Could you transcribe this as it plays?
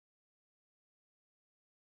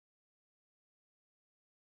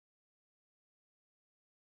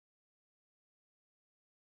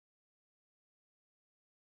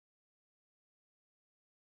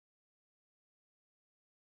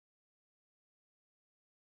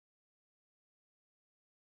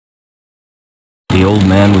The old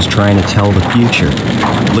man was trying to tell the future,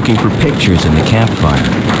 looking for pictures in the campfire.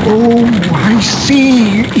 Oh, I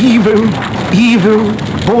see evil, evil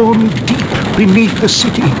born deep beneath the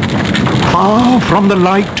city. Far from the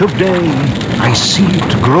light of day, I see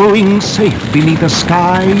it growing safe beneath a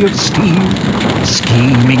sky of steel,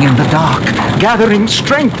 scheming in the dark, gathering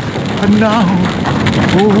strength. And now,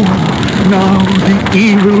 oh, now the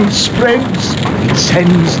evil spreads. It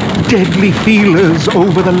sends deadly feelers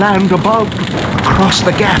over the land above, across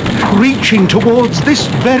the gap, reaching towards this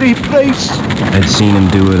very place. I'd seen him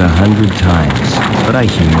do it 100 times, but I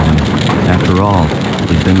humored him. After all,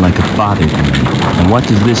 he'd been like a father to me. And what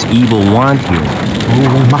does this evil want here?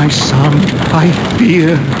 Oh, my son, I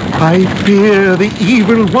fear the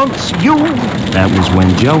evil wants you. That was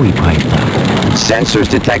when Joey piped up. Sensors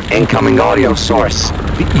detect incoming audio source.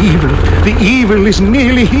 The evil is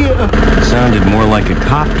nearly here. It sounded more like a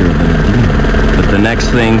copter than a demon. But the next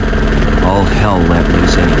thing, all hell let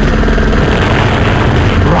loose anyway.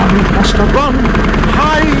 Run, Foster, run!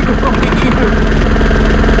 Hide from the evil!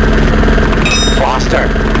 Foster!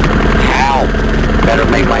 Help! Better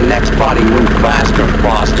make my next body move faster,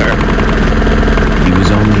 Foster. He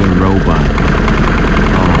was only a robot.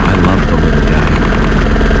 Oh, I love the little guy.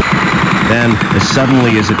 Then, as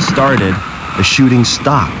suddenly as it started, the shooting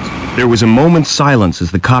stopped. There was a moment's silence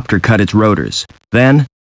as the copter cut its rotors. Then,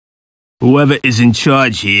 "Whoever is in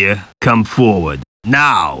charge here, come forward.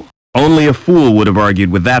 Now!" Only a fool would have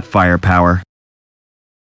argued with that firepower.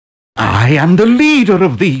 I am the leader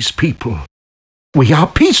of these people. We are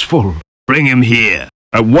peaceful. "Bring him here."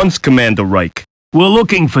 At once, Commander Reich. "We're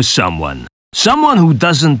looking for someone. Someone who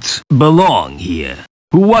doesn't belong here.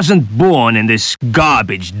 Who wasn't born in this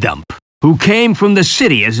garbage dump. Who came from the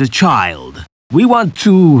city as a child. We want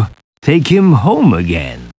to take him home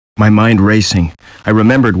again." My mind racing. I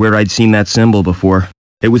remembered where I'd seen that symbol before.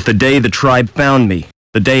 It was the day the tribe found me.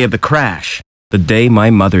 The day of the crash. The day my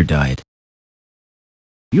mother died.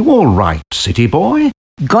 You all right, city boy?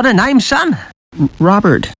 "Got a name, son?"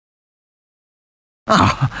 Robert.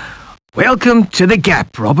 "Oh, welcome to the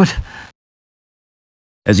Gap, Robert."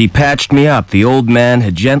 As he patched me up, the old man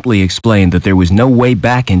had gently explained that there was no way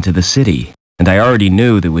back into the city, and I already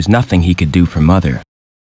knew there was nothing he could do for Mother.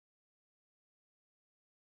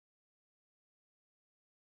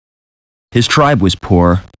 His tribe was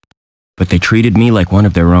poor, but they treated me like one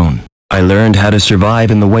of their own. I learned how to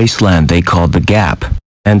survive in the wasteland they called the Gap,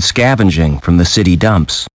 and scavenging from the city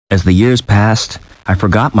dumps. As the years passed, I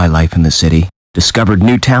forgot my life in the city, discovered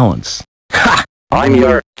new talents. Ha! I'm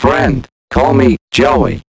your friend. Call me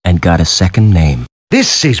Joey. And got a second name.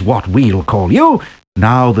 This is what we'll call you.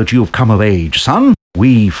 Now that you've come of age, son,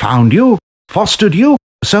 we found you, fostered you,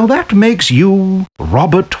 so that makes you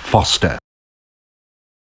Robert Foster.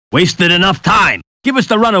 "Wasted enough time. Give us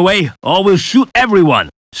the runaway, or we'll shoot everyone.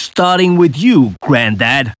 Starting with you,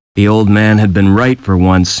 Granddad." The old man had been right for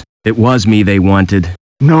once. It was me they wanted.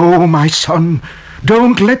 No, my son,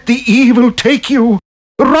 don't let the evil take you.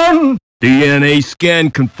 Run! DNA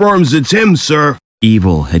scan confirms it's him, sir.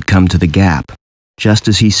 Evil had come to the Gap, just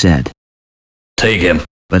as he said. "Take him."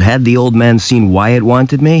 But had the old man seen why it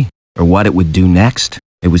wanted me, or what it would do next?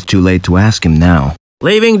 It was too late to ask him now.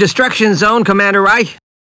 "Leaving destruction zone, Commander Reich."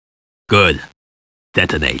 "Good.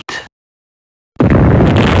 Detonate."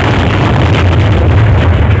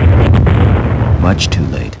 Much too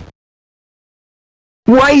late.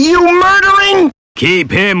 "Why, you murdering?"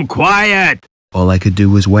 "Keep him quiet." All I could do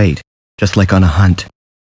was wait, just like on a hunt.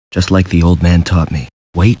 Just like the old man taught me.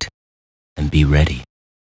 Wait and be ready.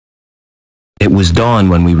 It was dawn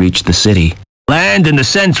when we reached the city. "Land in the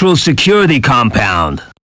Central Security Compound."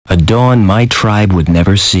 A dawn my tribe would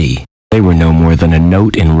never see. They were no more than a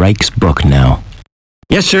note in Reich's book now.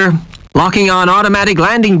 "Yes, sir. Locking on automatic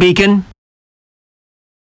landing beacon."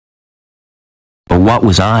 But what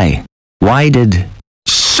was I? Why did...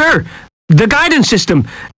 "Sir, the guidance system,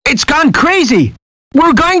 it's gone crazy.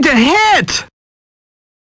 We're going to hit."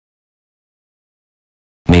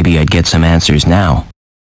 Maybe I'd get some answers now.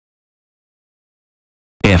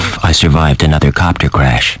 If I survived another copter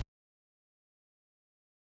crash.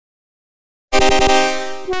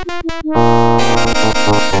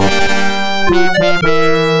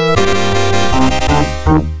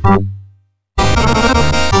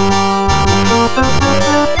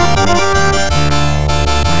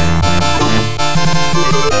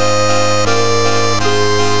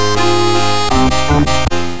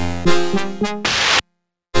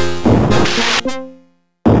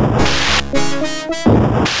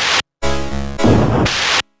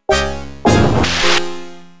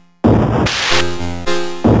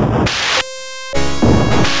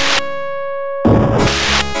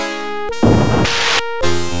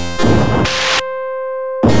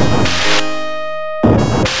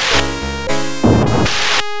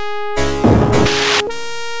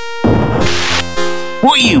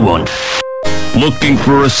 What you want? Looking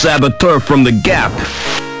for a saboteur from the Gap.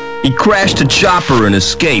 He crashed a chopper and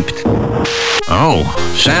escaped. Oh,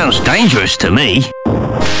 sounds dangerous to me.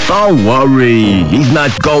 Don't worry, he's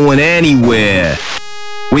not going anywhere.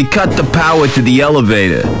 We cut the power to the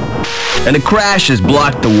elevator, and the crash has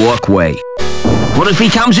blocked the walkway. What if he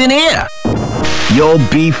comes in here? You'll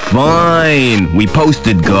be fine. We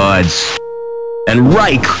posted guards. And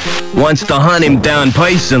Reich wants to hunt him down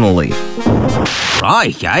personally.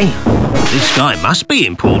 Right, eh? This guy must be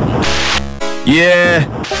important. Yeah,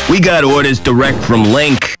 we got orders direct from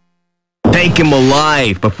Link. Take him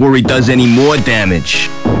alive before he does any more damage.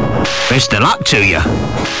 Best of luck to you.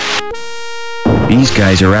 These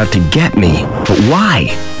guys are out to get me, but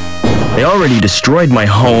why? They already destroyed my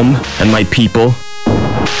home and my people.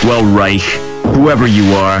 Well, Reich, whoever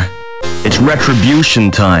you are, it's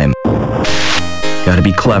retribution time. Gotta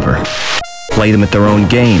be clever. Play them at their own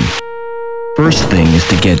game. First thing is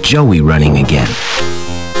to get Joey running again.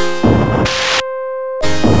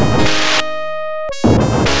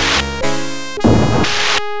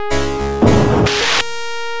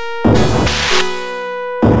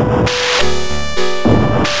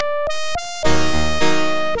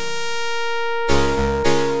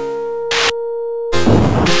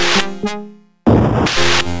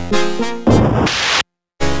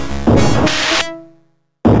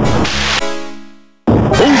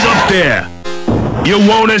 Who's up there? You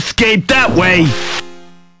won't escape that way.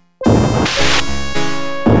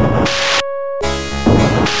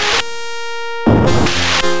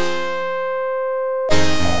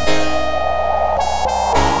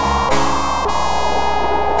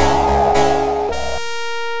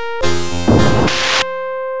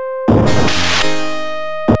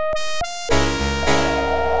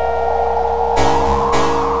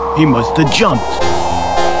 He must have jumped.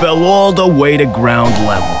 Fell all the way to ground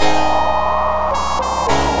level.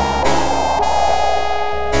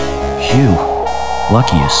 Phew.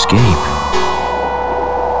 Lucky escape.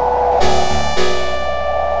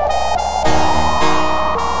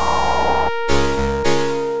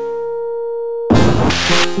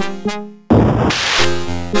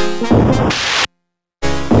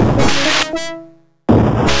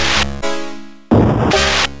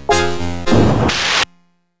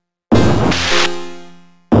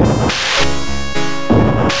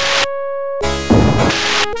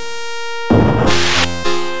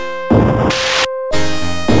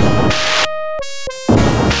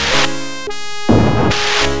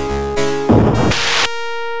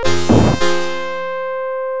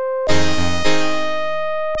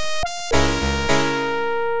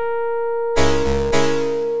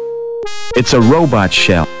 It's a robot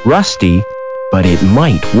shell. Rusty, but it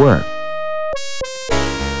might work.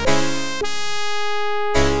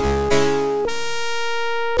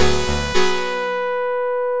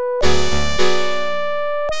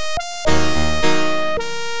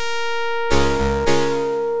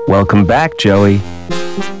 Welcome back, Joey.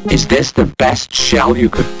 Is this the best shell you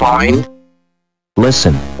could find?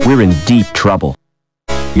 Listen, we're in deep trouble.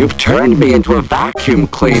 You've turned me into a vacuum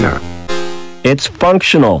cleaner. It's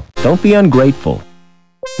functional. Don't be ungrateful.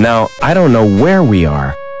 Now, I don't know where we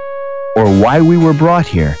are, or why we were brought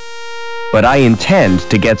here, but I intend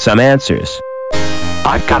to get some answers.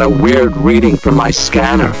 I've got a weird reading from my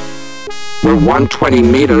scanner. We're 120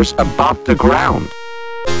 meters above the ground.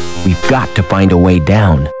 We've got to find a way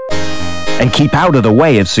down, and keep out of the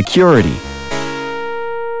way of security.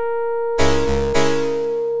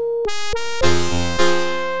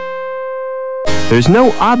 There's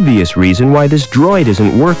no obvious reason why this droid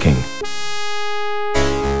isn't working.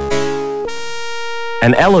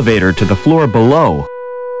 An elevator to the floor below.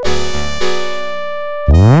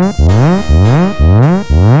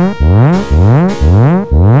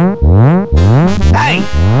 Hey,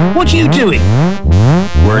 what are you doing?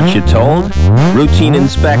 Weren't you told? Routine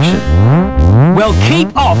inspection. Well,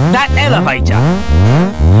 keep off that elevator.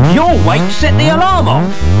 Your weight set the alarm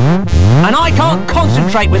off. And I can't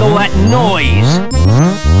concentrate with all that noise.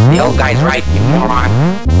 The old guy's right, you moron.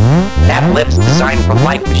 That lift's designed for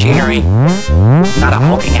light machinery, not a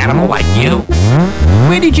hulking animal like you.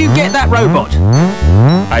 Where did you get that robot?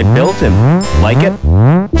 I built him. Like it?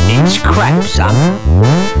 It's crap, son.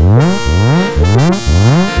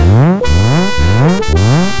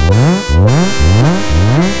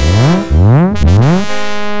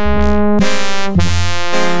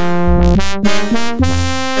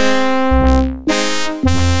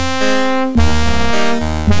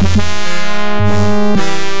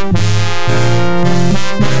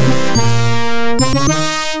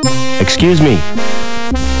 Excuse me.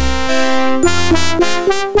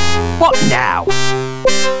 What now?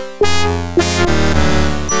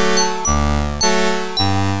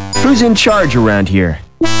 Who's in charge around here?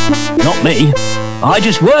 Not me. I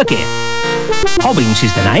just work here. Hobbins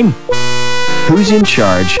is the name. Who's in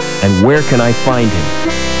charge, and where can I find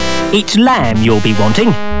him? It's Lamb you'll be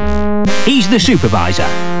wanting. He's the supervisor.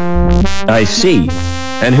 I see.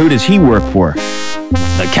 And who does he work for?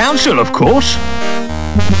 The council, of course.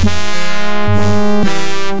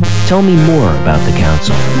 Tell me more about the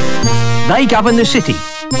council. They govern the city,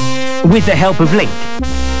 with the help of Link.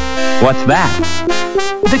 What's that?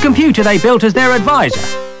 The computer they built as their advisor.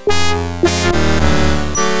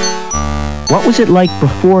 What was it like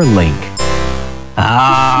before Link?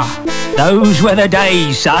 Ah, those were the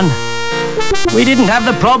days, son. We didn't have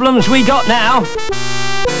the problems we got now.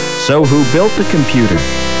 So who built the computer?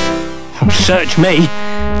 Search me.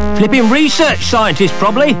 Flipping research scientist,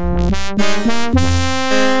 probably.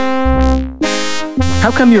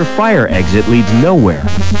 How come your fire exit leads nowhere?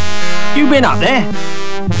 You been up there?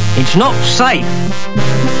 It's not safe.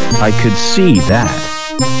 I could see that.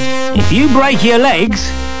 If you break your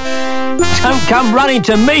legs, don't come running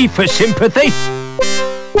to me for sympathy.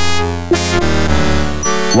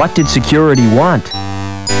 What did security want?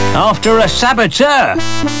 After a saboteur.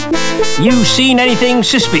 You seen anything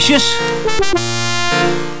suspicious?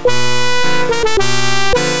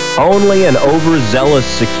 Only an overzealous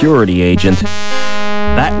security agent.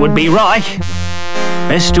 That would be right.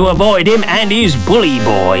 Best to avoid him and his bully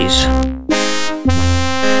boys.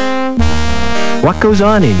 What goes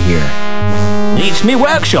on in here? It's me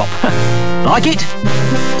workshop. Like it?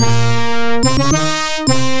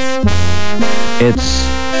 It's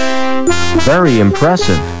very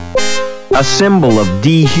impressive. A symbol of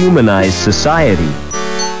dehumanized society.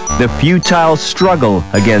 The futile struggle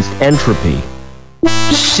against entropy.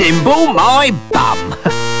 Symbol my bum.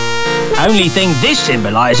 Only thing this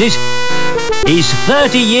symbolizes is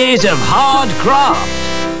 30 years of hard craft.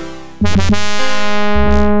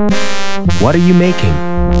 What are you making?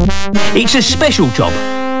 It's a special job.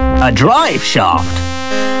 A drive shaft.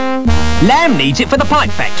 Lamb needs it for the pipe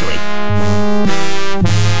factory.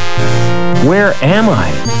 Where am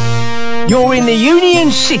I? You're in the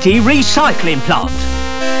Union City recycling plant.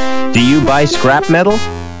 Do you buy scrap metal?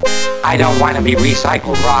 I don't want to be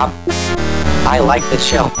recycled, Rob. I like the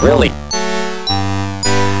shelf, really.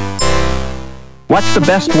 What's the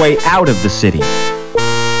best way out of the city?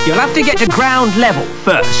 You'll have to get to ground level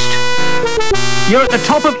first. You're at the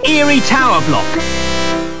top of Erie Tower Block.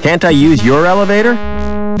 Can't I use your elevator?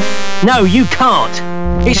 No, you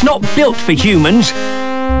can't. It's not built for humans.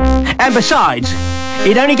 And besides,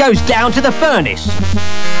 it only goes down to the furnace.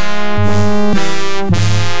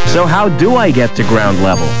 So how do I get to ground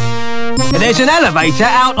level? There's an elevator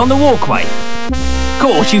out on the walkway. Of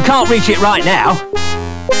course, you can't reach it right now.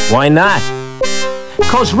 Why not?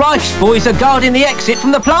 'Cause Reich's boys are guarding the exit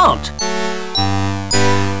from the plant.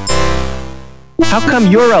 How come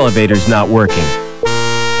your elevator's not working?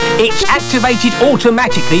 It's activated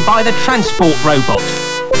automatically by the transport robot.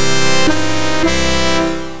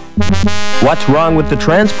 What's wrong with the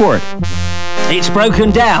transport? It's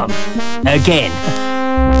broken down. Again.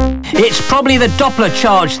 It's probably the Doppler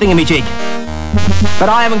charge thingamajig. But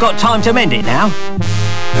I haven't got time to mend it now.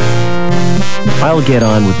 I'll get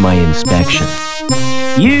on with my inspection.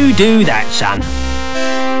 You do that, son.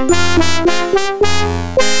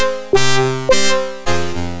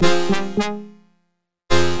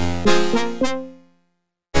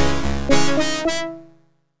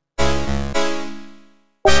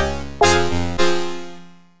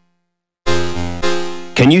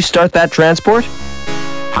 Can you start that transport?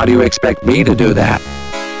 How do you expect me to do that?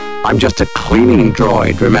 I'm just a cleaning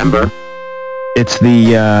droid, remember? It's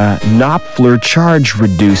the, Knopfler charge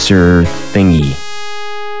reducer thingy.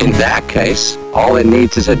 In that case, all it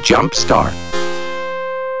needs is a jump start.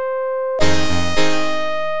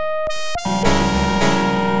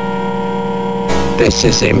 This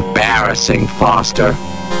is embarrassing, Foster.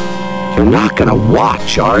 You're not gonna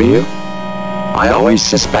watch, are you? I always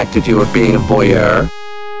suspected you of being a voyeur.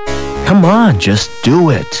 Come on, just do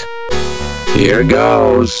it. Here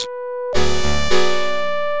goes.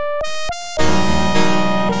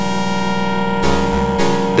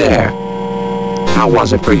 There. How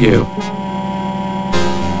was it for you?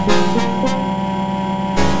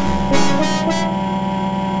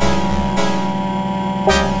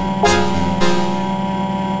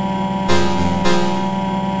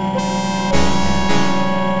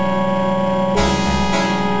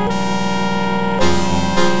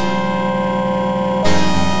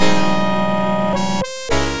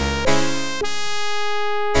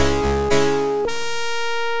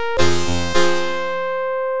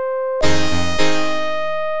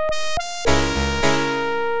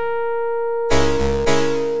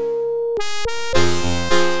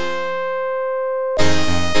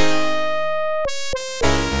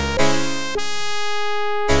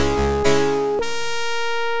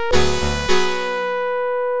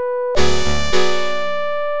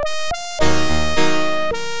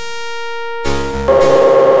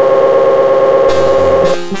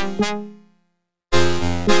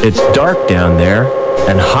 It's dark down there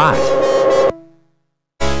and hot.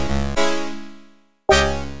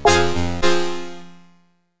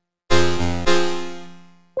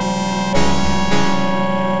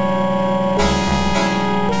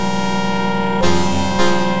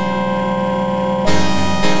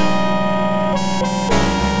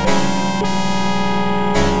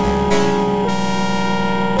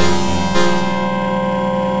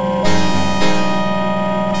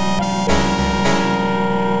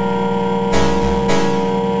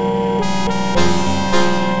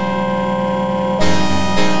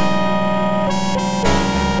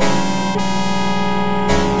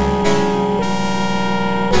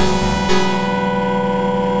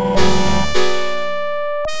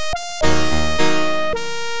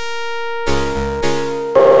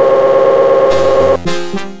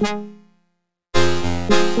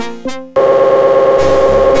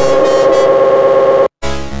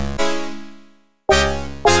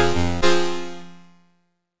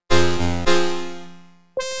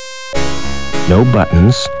 No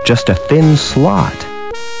buttons, just a thin slot.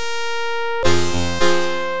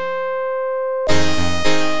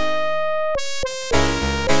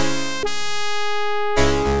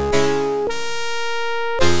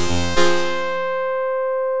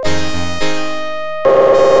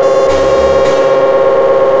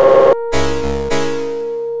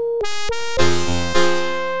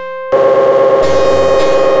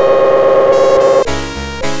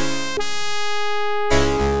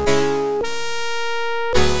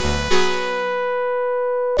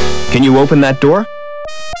 Can you open that door?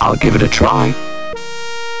 I'll give it a try.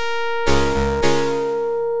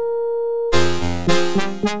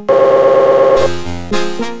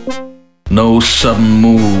 No sudden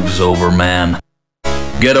moves, Overman.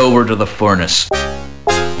 Get over to the furnace.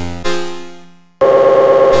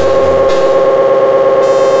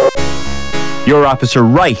 You're Officer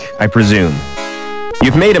Reich, I presume.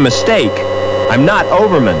 You've made a mistake. I'm not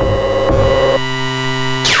Overman.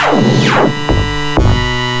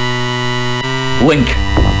 Link,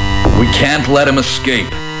 we can't let him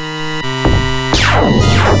escape.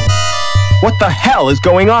 What the hell is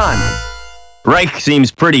going on? Reich seems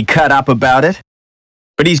pretty cut up about it.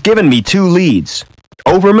 But he's given me 2 leads,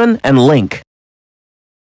 Overman and Link.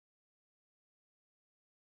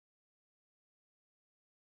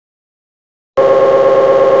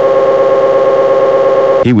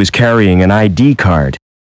 He was carrying an ID card.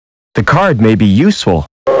 The card may be useful.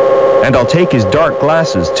 And I'll take his dark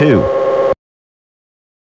glasses, too.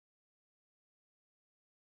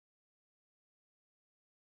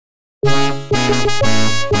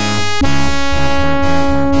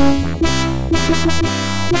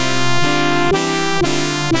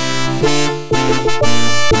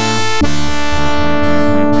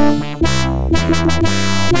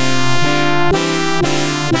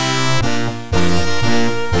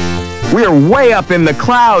 We're way up in the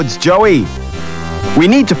clouds, Joey. We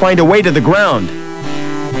need to find a way to the ground.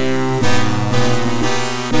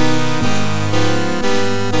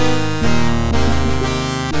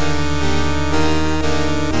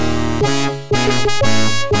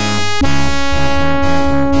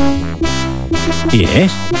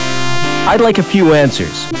 Yes? I'd like a few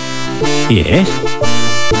answers. Yes?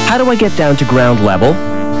 How do I get down to ground level?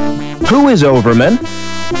 Who is Overman?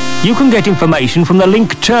 You can get information from the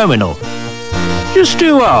Link terminal. Just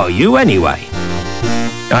who are you, anyway?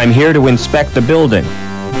 I'm here to inspect the building.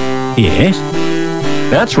 Yes?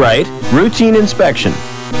 That's right. Routine inspection.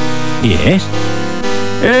 Yes?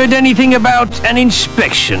 Heard anything about an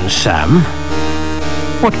inspection, Sam?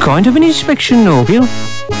 What kind of an inspection, Norville?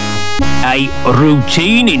 A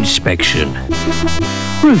routine inspection.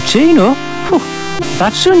 Routine, oh?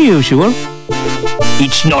 That's unusual.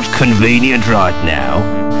 It's not convenient right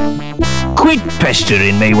now. Quit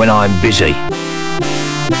pestering me when I'm busy.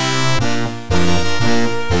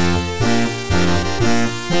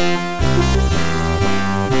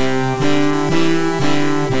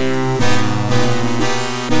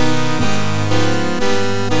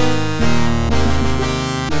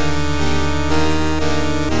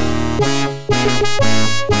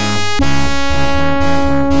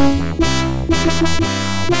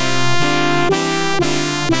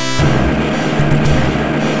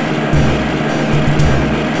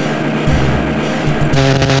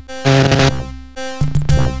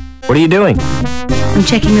 What are you doing? I'm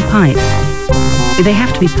checking the pipes. They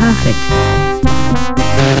have to be perfect.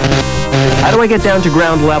 How do I get down to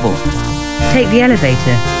ground level? Take the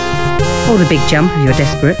elevator. Or the big jump if you're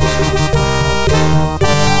desperate.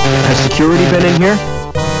 Has security been in here?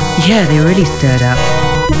 Yeah, they were really stirred up.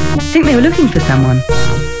 Think they were looking for someone.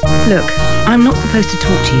 Look, I'm not supposed to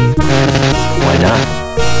talk to you. Why not?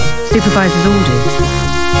 Supervisor's orders.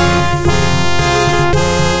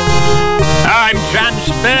 I'm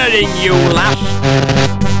transferring you, lass.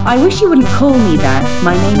 I wish you wouldn't call me that.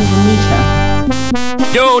 My name is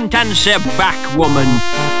Anita. Don't answer back, woman.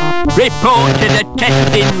 Report to the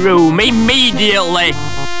testing room immediately.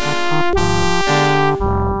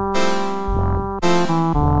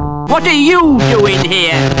 What are you doing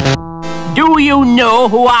here? Do you know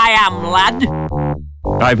who I am, lad?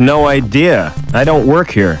 I've no idea. I don't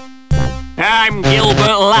work here. I'm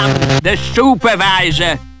Gilbert Lamb, the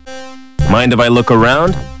supervisor. Mind if I look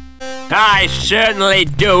around? I certainly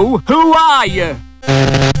do. Who are you?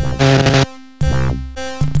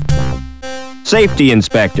 Safety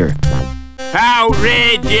inspector.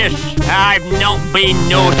 Outrageous! I've not been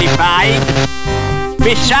notified.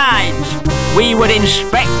 Besides, we were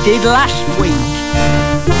inspected last week.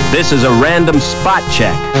 This is a random spot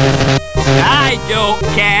check. I don't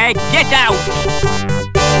care. Get out!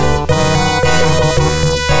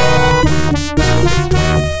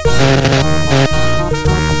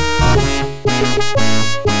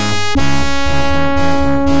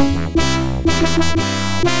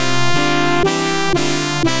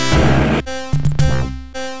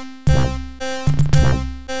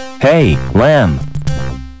 Hey, Lamb.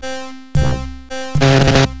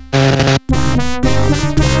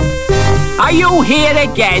 Are you here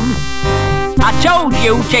again? I told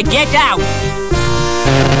you to get out.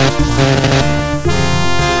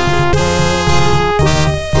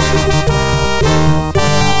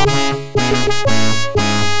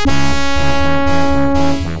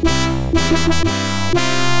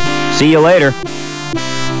 See you later.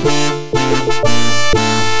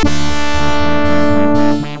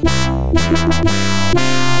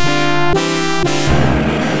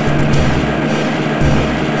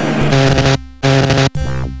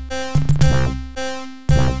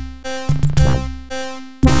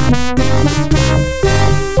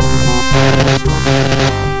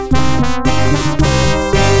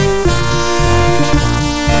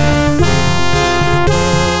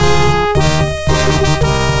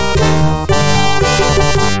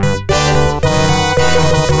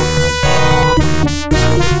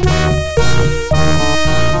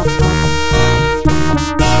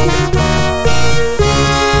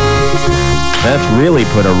 That's really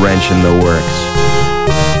put a wrench in the works.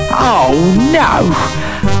 Oh no!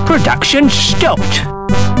 Production stopped.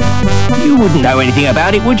 You wouldn't know anything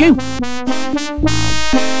about it, would you?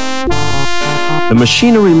 The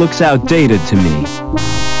machinery looks outdated to me.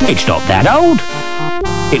 It's not that old.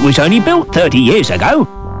 It was only built 30 years ago.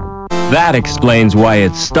 That explains why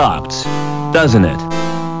it stopped, doesn't it?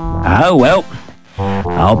 Oh well,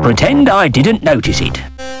 I'll pretend I didn't notice it.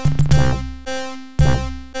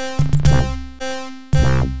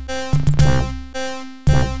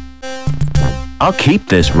 I'll keep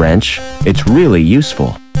this wrench. It's really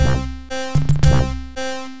useful.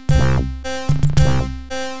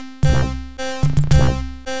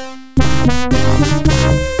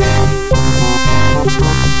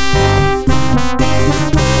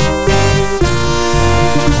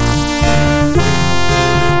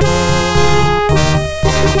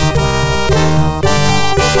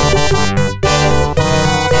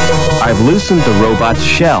 I've loosened the robot's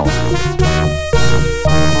shell.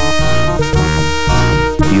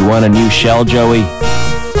 Do you want a new shell, Joey?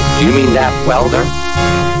 Do you mean that welder?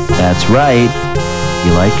 That's right.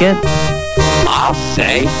 You like it? I'll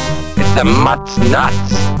say. It's the mutt's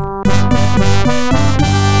nuts.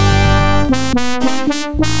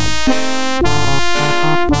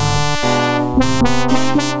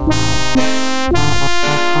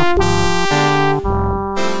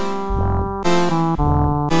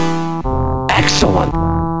 Excellent.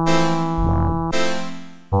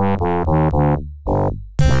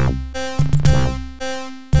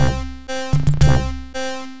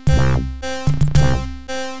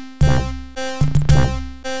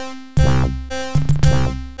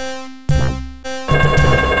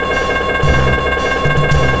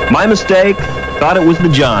 My mistake. Thought it was the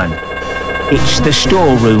John. It's the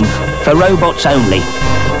storeroom, for robots only.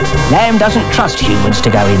 Lamb doesn't trust humans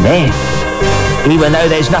to go in there, even though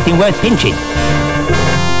there's nothing worth pinching.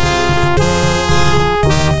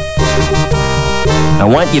 I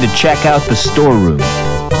want you to check out the storeroom.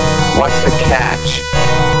 What's the catch?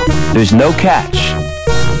 There's no catch.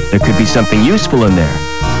 There could be something useful in there.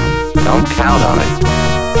 Don't count on it.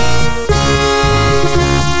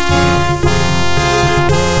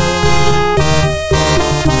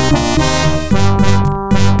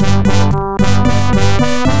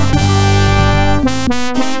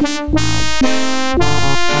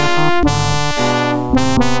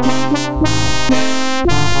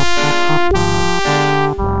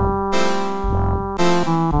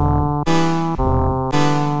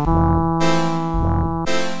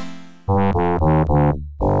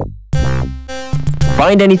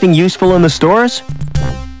 Find anything useful in the stores?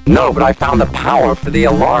 No, but I found the power for the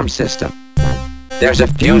alarm system. There's a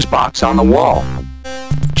fuse box on the wall.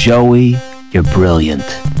 Joey, you're brilliant.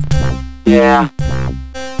 Yeah.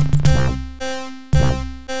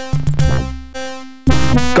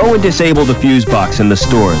 Go and disable the fuse box in the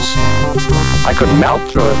stores. I could melt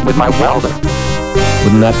through it with my welder.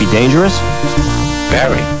 Wouldn't that be dangerous?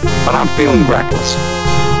 Very, but I'm feeling reckless.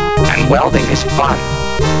 And welding is fun.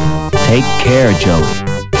 Take care, Joey.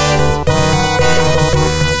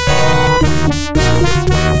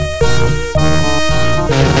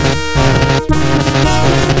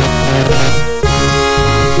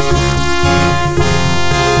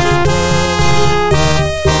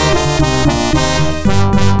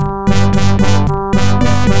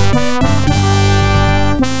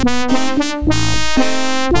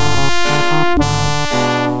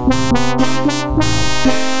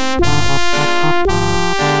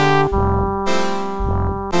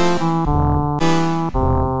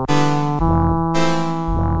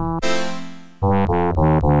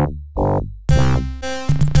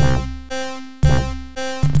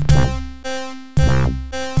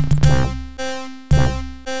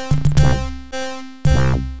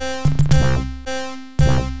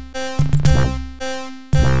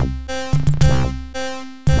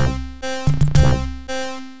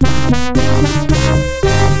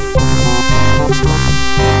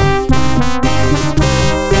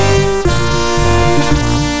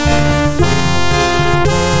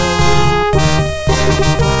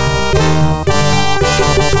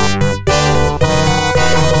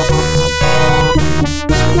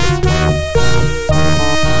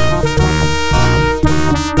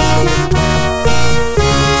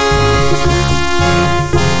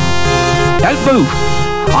 Move.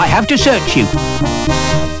 I have to search you.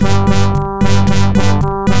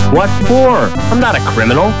 What for? I'm not a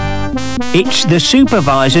criminal. It's the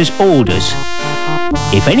supervisor's orders.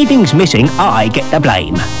 If anything's missing, I get the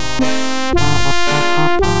blame.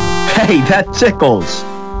 Hey, that tickles.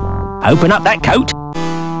 Open up that coat.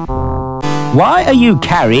 Why are you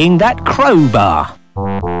carrying that crowbar?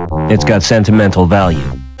 It's got sentimental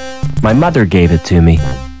value. My mother gave it to me.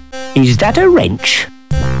 Is that a wrench?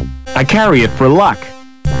 I carry it for luck.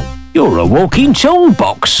 You're a walking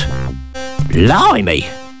toolbox. Blimey,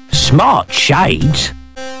 smart shades.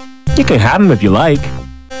 You can have them if you like.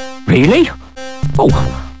 Really? Oh,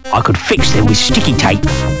 I could fix them with sticky tape.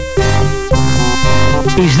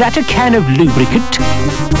 Is that a can of lubricant?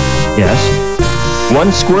 Yes.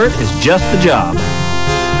 One squirt is just the job.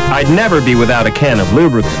 I'd never be without a can of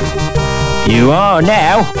lubricant. You are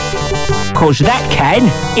now, 'cause that can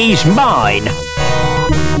is mine.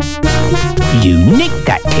 You nicked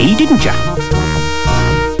that tea, didn't you?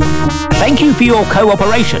 Thank you for your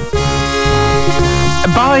cooperation.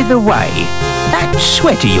 By the way, that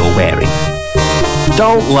sweater you're wearing...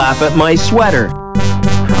 Don't laugh at my sweater.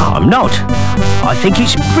 I'm not. I think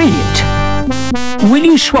it's brilliant. Will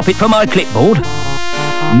you swap it for my clipboard?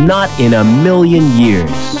 Not in a million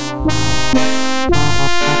years.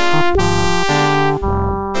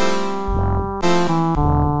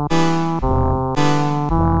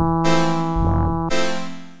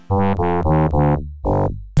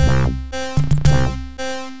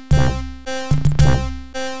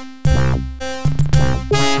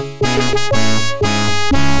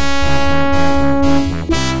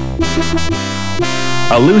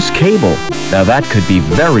 A loose cable. Now that could be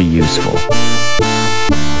very useful.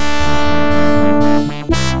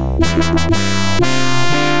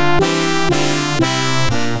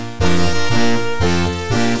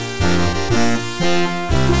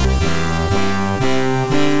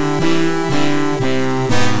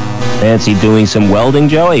 Fancy doing some welding,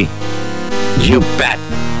 Joey? You bet.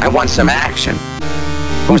 I want some action.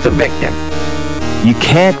 Who's the victim? You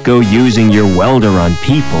can't go using your welder on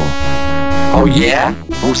people. Oh, yeah?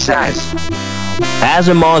 Who says?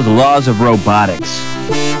 Asimov's laws of robotics.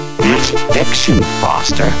 That's fiction,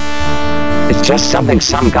 Foster. It's just something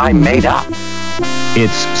some guy made up.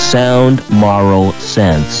 It's sound moral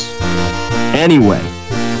sense. Anyway,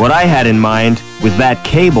 what I had in mind was that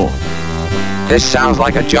cable. This sounds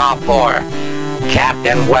like a job for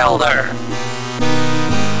Captain Welder.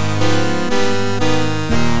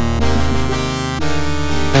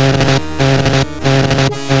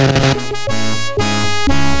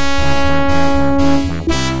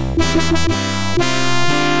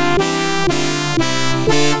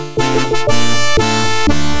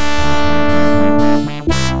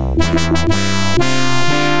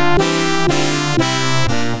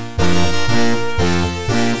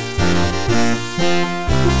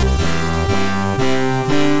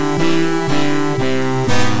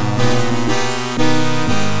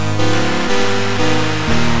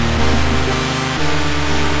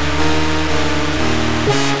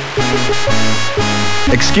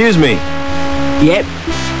 Excuse me. Yep.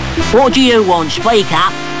 What do you want? Speak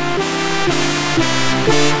up.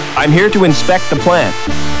 I'm here to inspect the plant.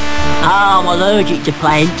 Oh, I'm allergic to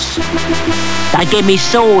plants. They give me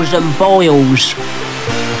sores and boils.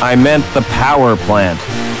 I meant the power plant.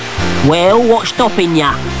 Well, what's stopping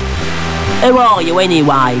ya? Who are you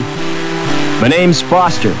anyway? My name's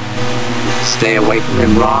Foster. Stay away from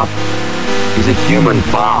him, Rob. He's a human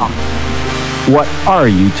bomb. What are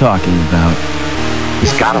you talking about?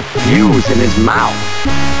 He's got a fuse in his mouth.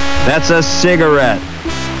 That's a cigarette.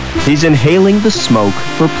 He's inhaling the smoke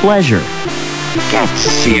for pleasure. Get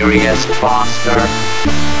serious, Foster.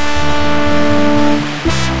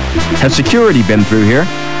 Has security been through here?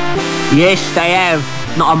 Yes, they have.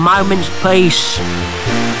 Not a moment's peace.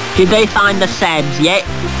 Did they find the Sabs yet?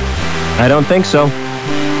 I don't think so.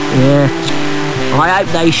 Yeah. I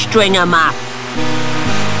hope they string 'em up.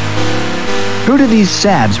 Who do these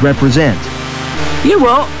Sabs represent? You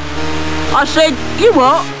what? I said, you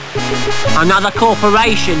what? Another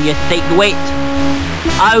corporation, you thick-wit.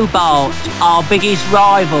 Hobart, our biggest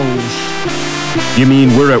rivals. You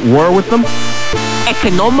mean we're at war with them?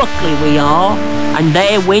 Economically we are, and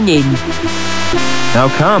they're winning. How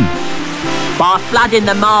come? By flooding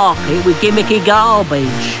the market with gimmicky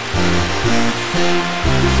garbage.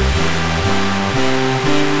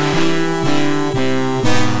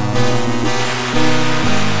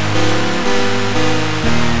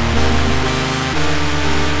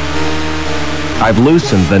 I've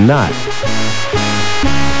loosened the nut.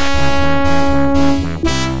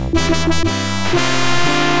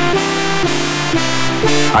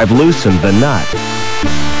 I've loosened the nut.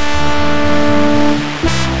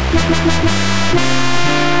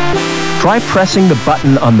 Try pressing the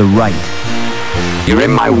button on the right. You're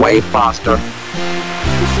in my way, Foster.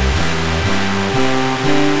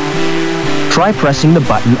 Try pressing the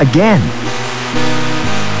button again.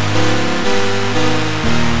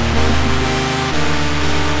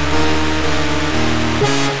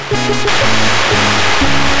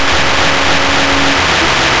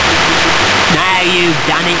 Now you've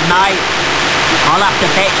done it, mate. I'll have to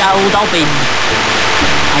fetch old Obbin.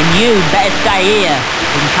 And you'd better stay here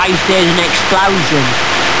in case there's an explosion.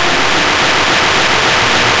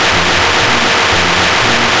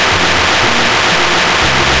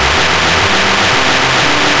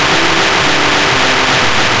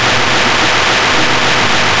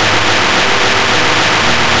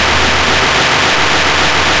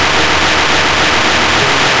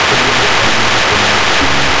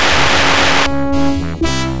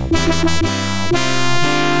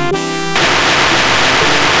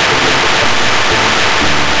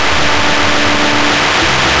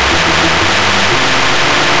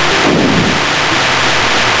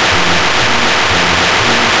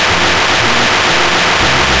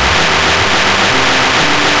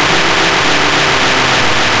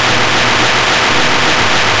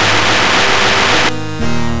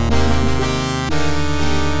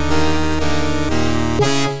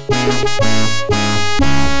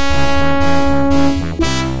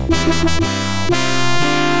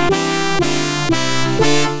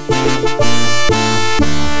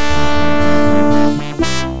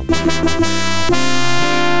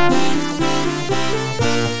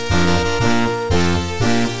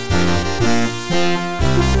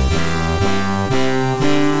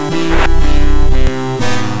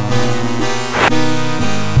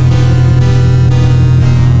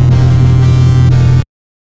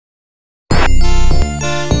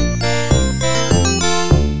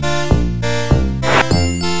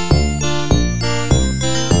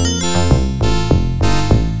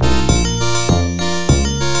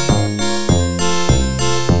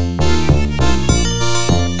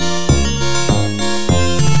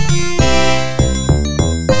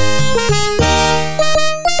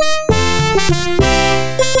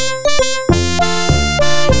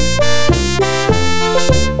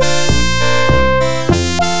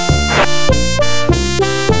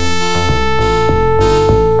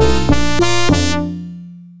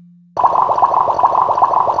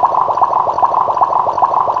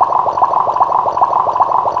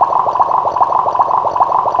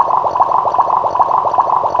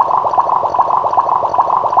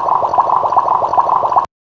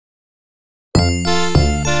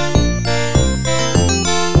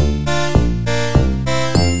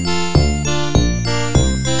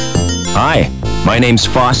 Hi, my name's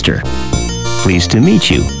Foster. Pleased to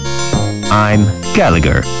meet you. I'm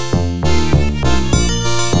Gallagher.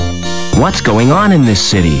 What's going on in this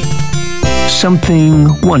city? Something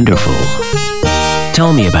wonderful.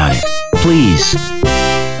 Tell me about it, please.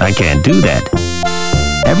 I can't do that.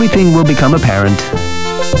 Everything will become apparent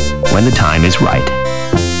when the time is right.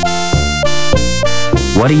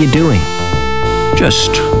 What are you doing?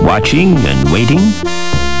 Just watching and waiting.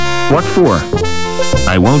 What for?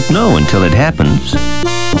 I won't know until it happens.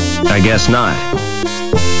 I guess not.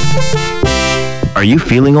 Are you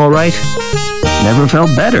feeling all right? Never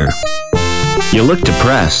felt better. You look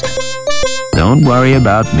depressed. Don't worry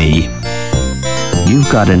about me.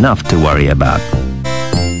 You've got enough to worry about.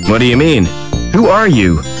 What do you mean? Who are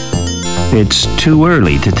you? It's too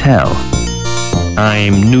early to tell.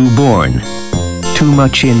 I'm newborn. Too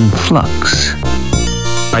much in flux.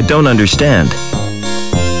 I don't understand.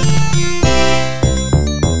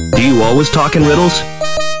 Do you always talk in riddles?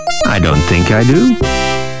 I don't think I do.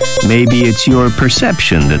 Maybe it's your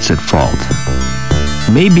perception that's at fault.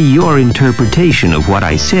 Maybe your interpretation of what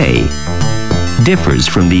I say differs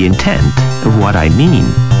from the intent of what I mean.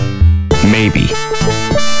 Maybe.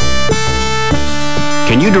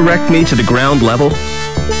 Can you direct me to the ground level?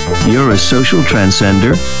 You're a social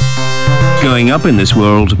transcender. Going up in this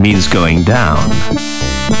world means going down.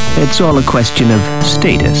 It's all a question of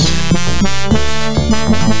status.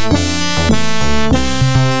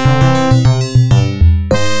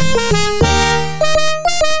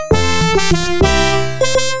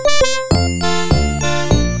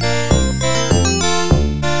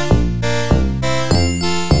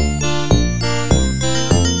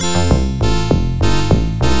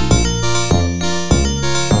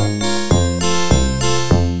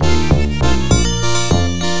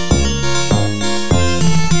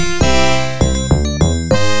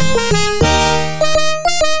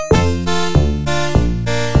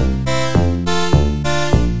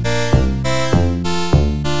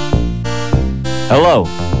 Hello.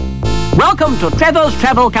 Welcome to Trevor's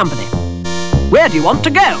Travel Company. Where do you want to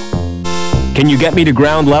go? Can you get me to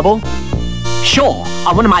ground level? Sure,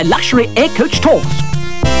 on one of my luxury air-coach tours.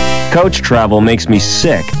 Coach travel makes me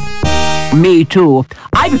sick. Me too.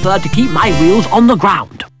 I prefer to keep my wheels on the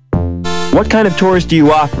ground. What kind of tours do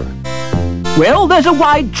you offer? Well, there's a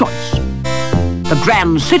wide choice. The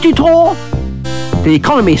Grand City Tour, the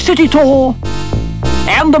Economy City Tour,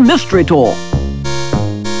 and the Mystery Tour.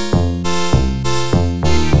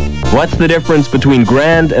 What's the difference between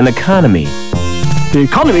grand and economy? The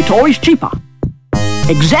Economy Tour is cheaper.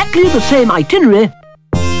 Exactly the same itinerary,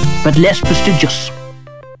 but less prestigious.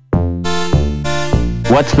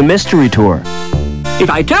 What's the Mystery Tour? If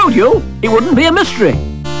I told you, it wouldn't be a mystery.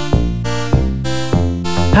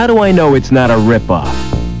 How do I know it's not a rip-off?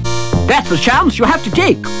 That's the chance you have to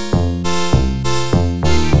take.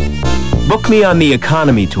 Book me on the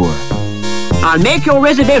Economy Tour. I'll make your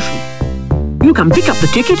reservation. You can pick up the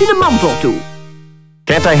ticket in a month or two.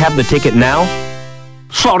 Can't I have the ticket now?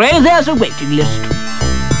 Sorry, there's a waiting list.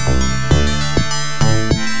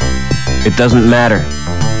 It doesn't matter.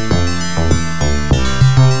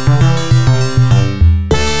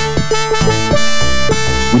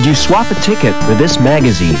 Would you swap a ticket for this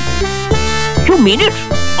magazine? You mean it?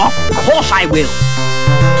 Of course I will.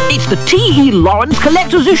 It's the T.E. Lawrence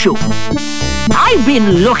Collector's Issue. I've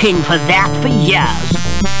been looking for that for years.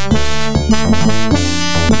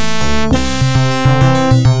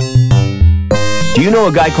 Do you know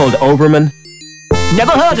a guy called Overman?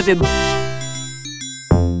 Never heard of him.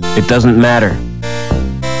 It doesn't matter.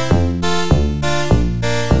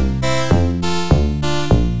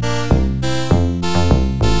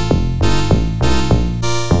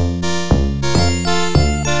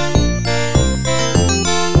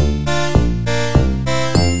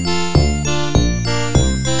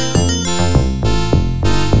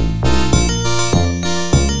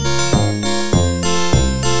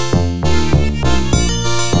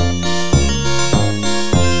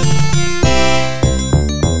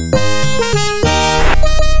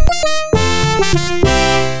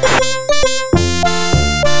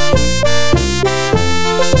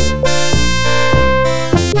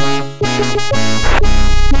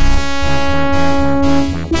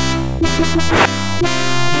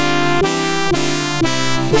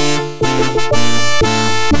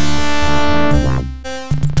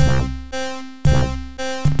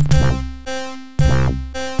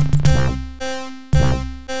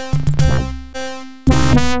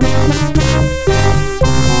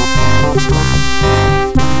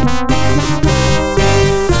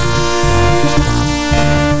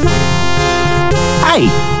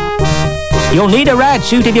 Hey, you'll need a rad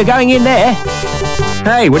suit if you're going in there.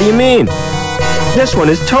 Hey, what do you mean? This one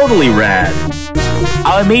is totally rad.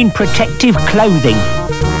 I mean protective clothing.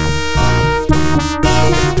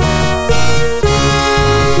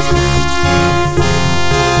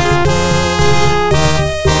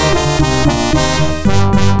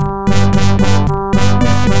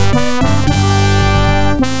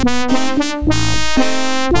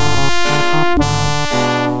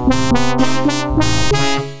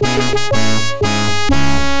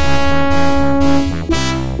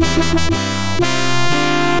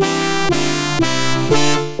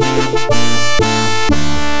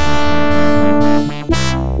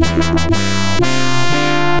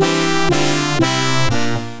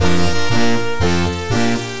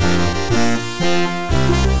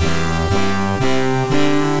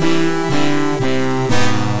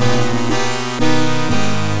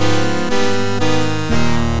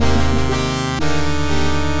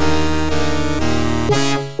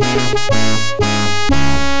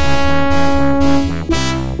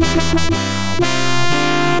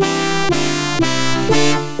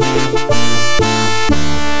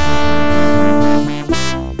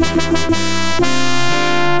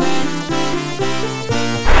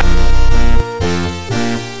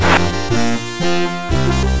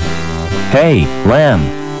 Hey, Lamb.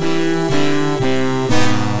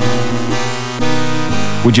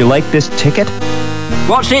 Would you like this ticket?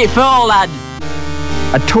 What's it for, lad?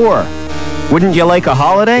 A tour. Wouldn't you like a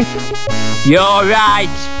holiday? You're right.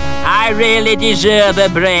 I really deserve a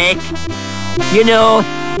break. You know,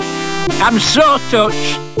 I'm so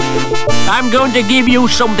touched. I'm going to give you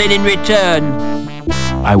something in return.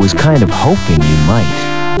 I was kind of hoping you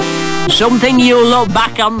might. Something you'll look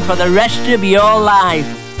back on for the rest of your life.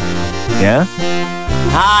 Yeah?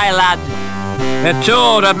 Hi, lad. A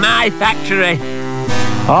tour of my factory.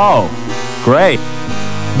 Oh, great.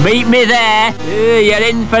 Meet me there. You're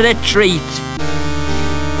in for a treat.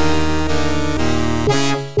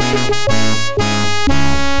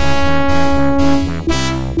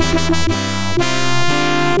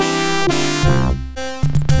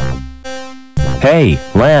 Hey,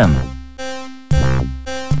 Lamb.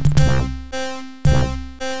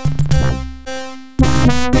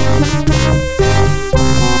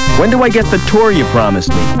 When do I get the tour you promised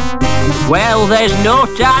me? Well, there's no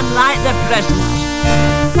time like the present.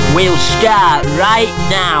 We'll start right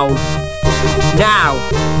now. Now,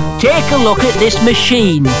 take a look at this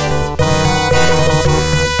machine.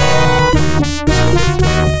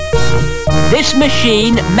 This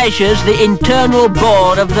machine measures the internal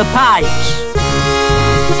bore of the pipes.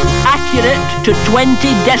 Accurate to 20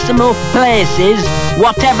 decimal places,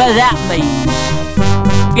 whatever that means.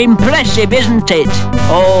 Impressive, isn't it?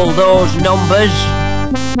 All those numbers.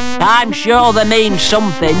 I'm sure they mean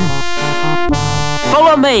something.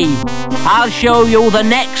 Follow me. I'll show you the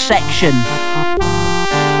next section.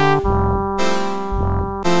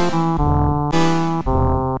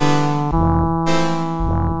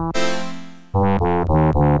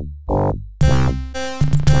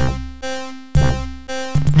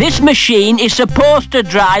 This machine is supposed to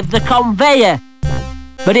drive the conveyor,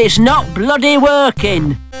 but it's not bloody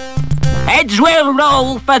working. Heads will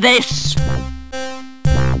roll for this.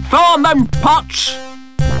 Foreman Potts,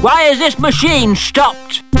 why has this machine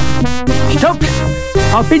stopped? Stopped?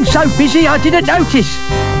 I've been so busy I didn't notice.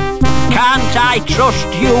 Can't I trust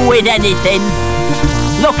you with anything?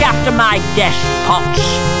 Look after my desk, Potts.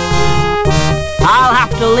 I'll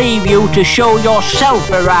have to leave you to show yourself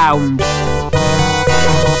around.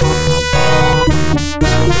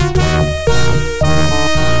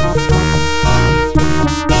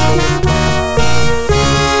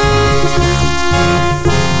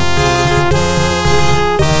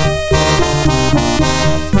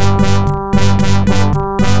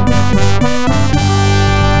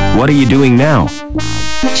 What are you doing now?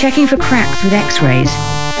 Checking for cracks with x-rays.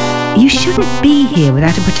 You shouldn't be here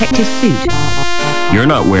without a protective suit. You're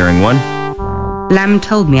not wearing one. Lamb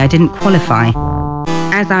told me I didn't qualify,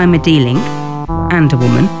 as I'm a D-link and a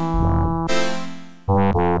woman.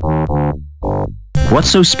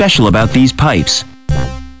 What's so special about these pipes?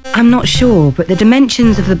 I'm not sure, but the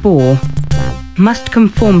dimensions of the bore must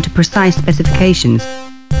conform to precise specifications.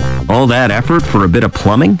 All that effort for a bit of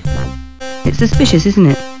plumbing? It's suspicious, isn't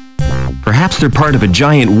it? Perhaps they're part of a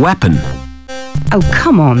giant weapon. Oh,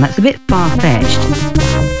 come on, that's a bit far-fetched.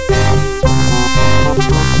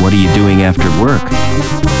 What are you doing after work?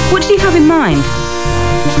 What do you have in mind?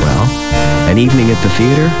 Well, an evening at the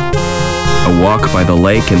theater, a walk by the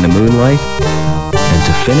lake in the moonlight, and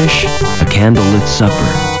to finish, a candlelit supper.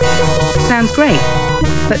 Sounds great,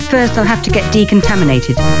 but first I'll have to get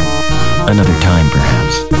decontaminated. Another time,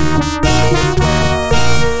 perhaps.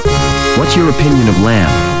 What's your opinion of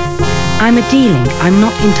Lamb? I'm a D-link. I'm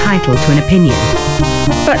not entitled to an opinion.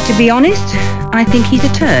 But to be honest, I think he's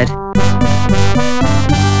a turd.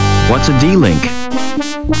 What's a D-link?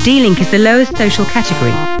 D-link is the lowest social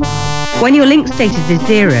category. When your link status is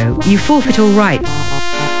 0, you forfeit all rights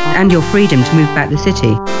and your freedom to move back the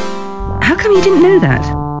city. How come you didn't know that?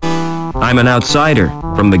 I'm an outsider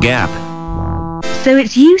from the Gap. So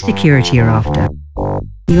it's you security you're after.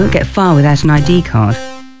 You won't get far without an ID card.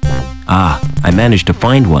 Ah, I managed to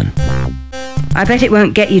find one. I bet it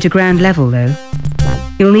won't get you to ground level, though.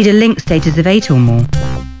 You'll need a link status of 8 or more.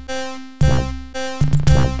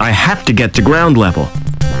 I have to get to ground level.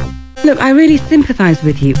 Look, I really sympathise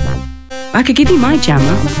with you. I could give you my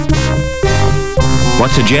jammer.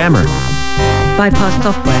 What's a jammer? Bypass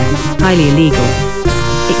software. Highly illegal.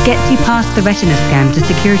 It gets you past the retina scan to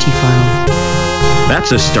security files.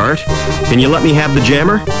 That's a start. Can you let me have the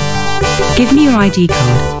jammer? Give me your ID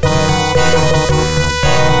card.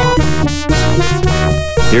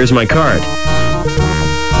 Here's my card.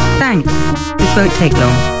 Thanks. This won't take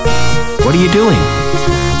long. What are you doing?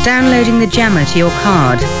 Downloading the jammer to your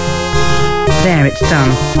card. There, it's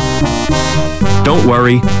done. Don't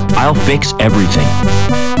worry, I'll fix everything.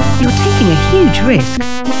 You're taking a huge risk.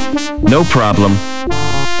 No problem.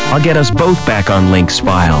 I'll get us both back on Link's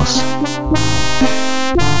files.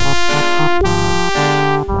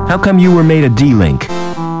 How come you were made a D-Link?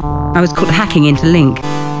 I was caught hacking into Link.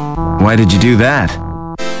 Why did you do that?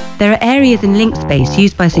 There are areas in Link space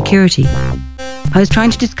used by security. I was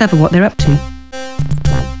trying to discover what they're up to.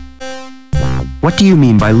 What do you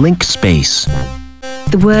mean by Link space?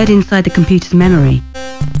 The word inside the computer's memory.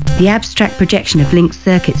 The abstract projection of Link's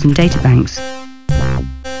circuits and databanks.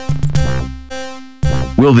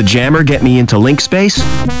 Will the jammer get me into Link space?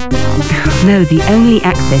 No, the only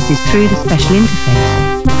access is through the special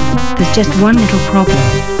interface. There's just one little problem.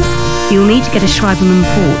 You'll need to get a Schreiberman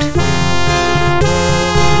port.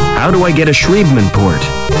 How do I get a Schreiberman port?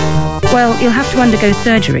 Well, you'll have to undergo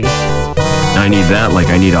surgery. I need that like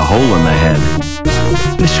I need a hole in the head.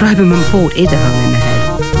 The Schreiberman port is a hole in the head.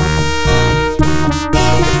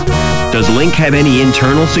 Does Link have any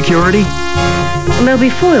internal security? There'll be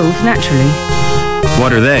foils, naturally.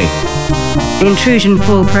 What are they? Intrusion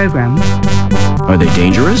foil program. Are they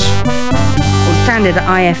dangerous? Well, standard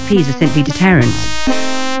IFPs are simply deterrents.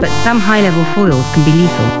 But some high-level foils can be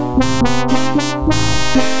lethal.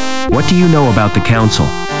 What do you know about the Council?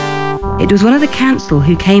 It was one of the Council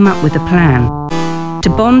who came up with the plan to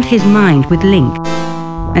bond his mind with Link.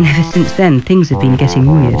 And ever since then, things have been getting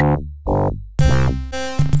weird.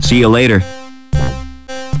 See you later.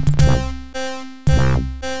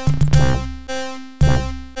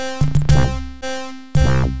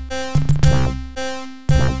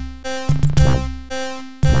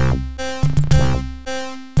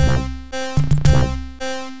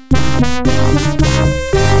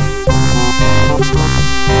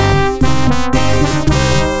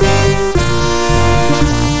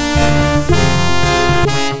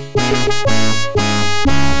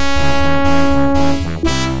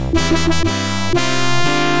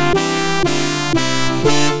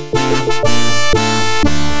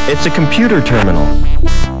 It's a computer terminal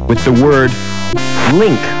with the word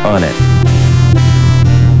Link on it.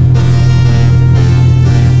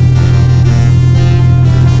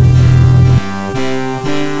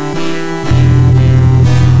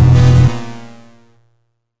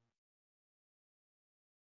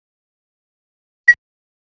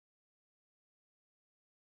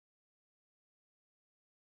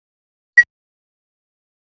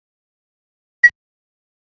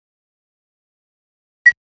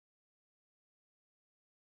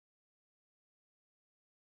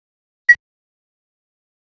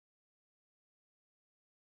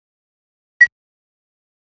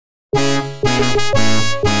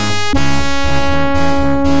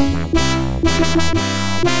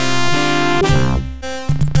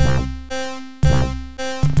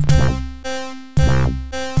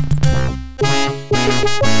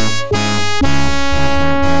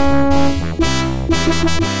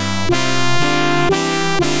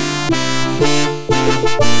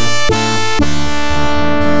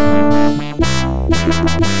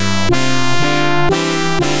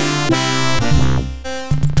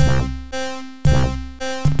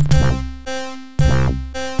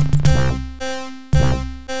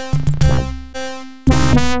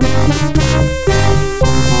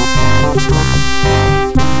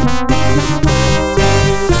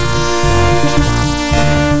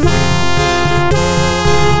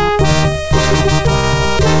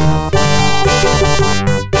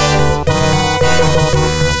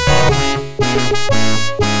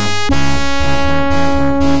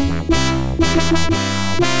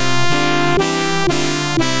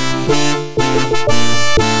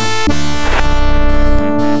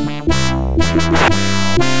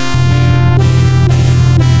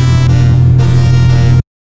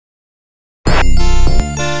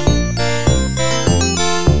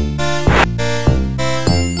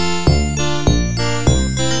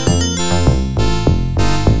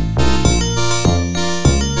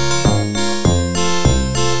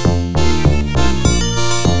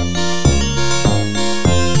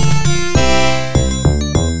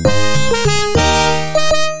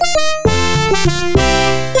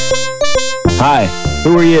 Hi,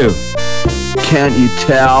 who are you? Can't you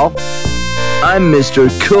tell? I'm Mr.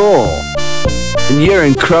 Cool, and you're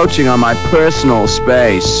encroaching on my personal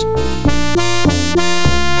space.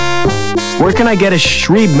 Where can I get a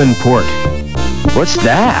Schreiberman port? What's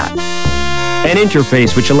that? An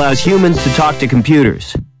interface which allows humans to talk to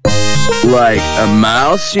computers. Like a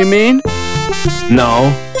mouse, you mean?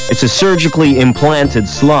 No, it's a surgically implanted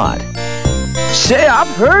slot. Say,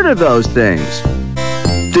 I've heard of those things.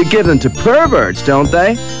 They give them to perverts, don't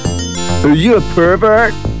they? Are you a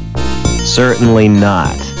pervert? Certainly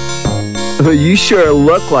not. You sure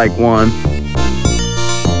look like one.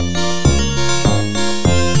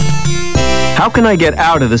 How can I get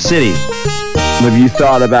out of the city? Have you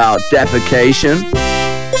thought about defecation?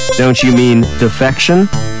 Don't you mean defection?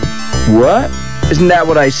 What? Isn't that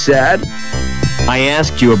what I said? I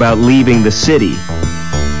asked you about leaving the city,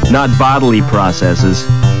 not bodily processes.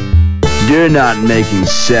 You're not making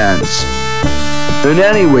sense. And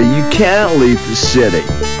anyway, you can't leave the city.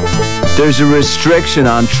 There's a restriction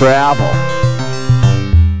on travel.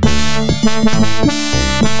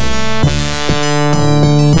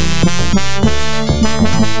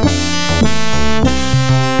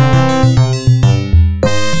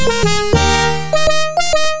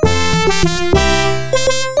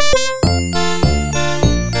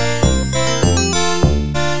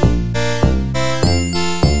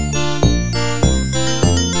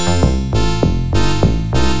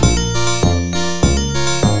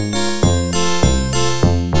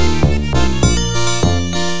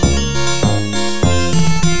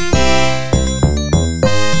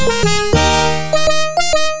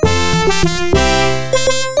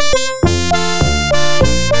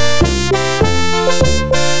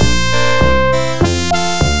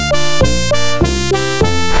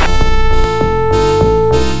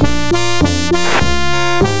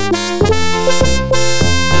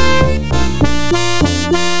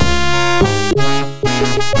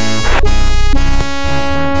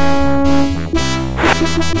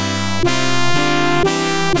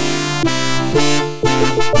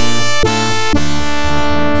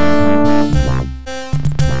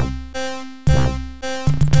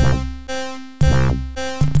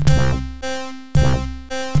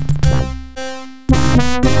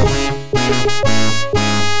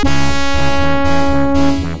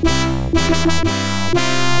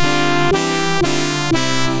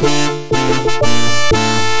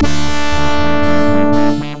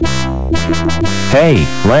 Hey,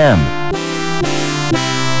 Lamb.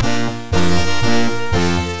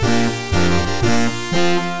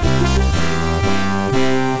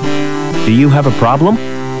 Do you have a problem?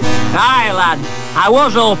 Hi, lad. I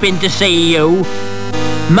was hoping to see you.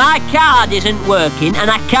 My card isn't working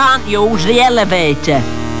and I can't use the elevator.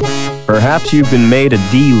 Perhaps you've been made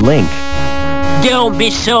a D-link. Don't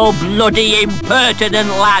be so bloody impertinent,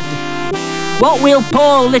 lad. What will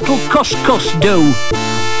poor little Couscous do?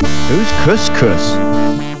 Who's Couscous?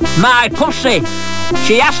 My pussy.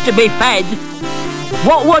 She has to be fed.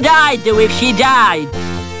 What would I do if she died?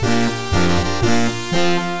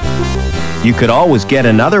 You could always get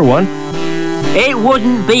another one. It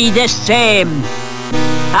wouldn't be the same.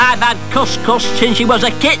 I've had Couscous since she was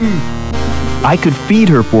a kitten. I could feed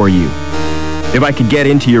her for you, if I could get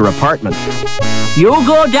into your apartment. You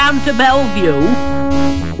go down to Bellevue,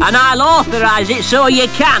 and I'll authorise it so you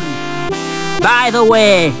can. By the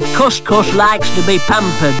way, Couscous likes to be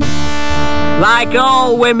pampered. Like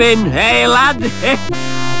all women, eh, lad?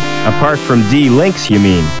 Apart from D-links, you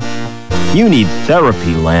mean? You need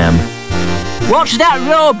therapy, Lamb. What's that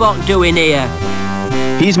robot doing here?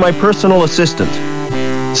 He's my personal assistant.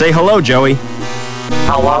 Say hello, Joey.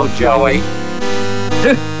 Hello, Joey.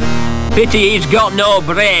 Pity he's got no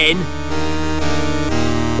brain.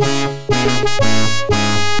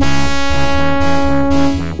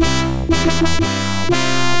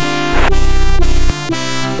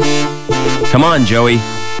 Come on, Joey.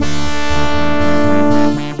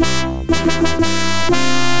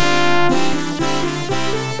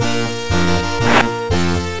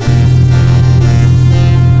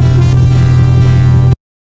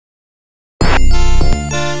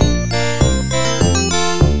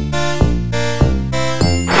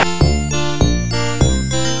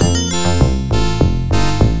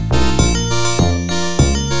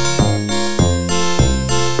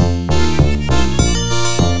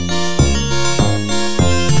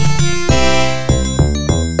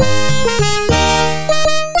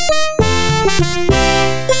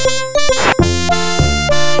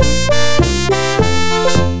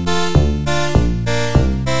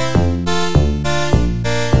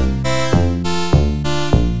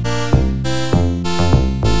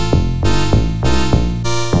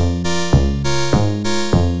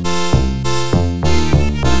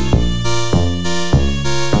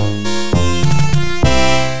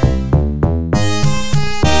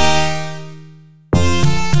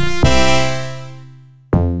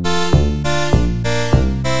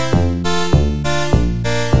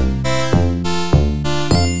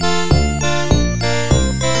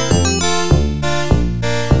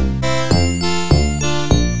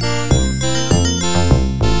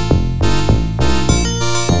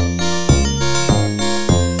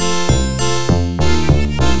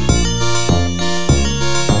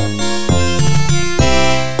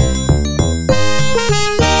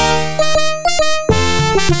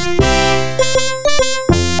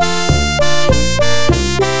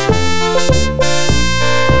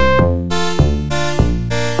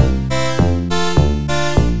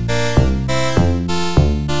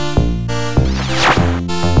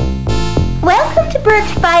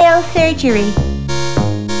 surgery.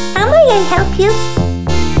 How may I help you?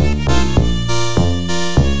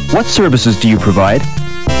 What services do you provide?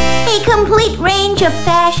 A complete range of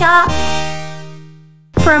fashion,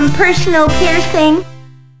 from personal piercing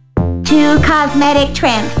to cosmetic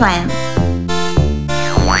transplants.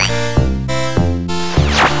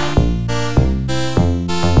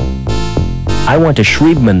 I want a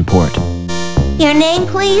Schriebman port. Your name,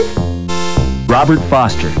 please? Robert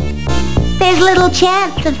Foster. There's little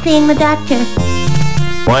chance of seeing the doctor.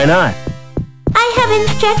 Why not? I have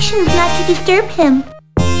instructions not to disturb him.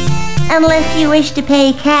 Unless you wish to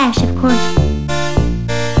pay cash, of course.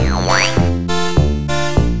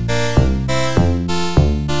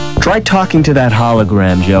 Try talking to that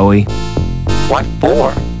hologram, Joey. What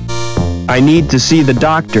for? I need to see the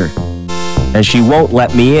doctor, and she won't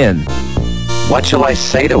let me in. What shall I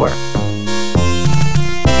say to her?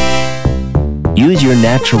 Use your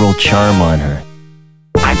natural charm on her.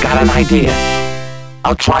 I've got an idea.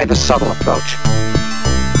 I'll try the subtle approach.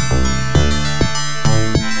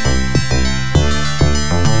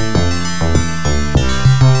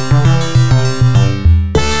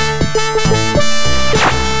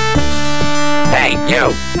 Hey,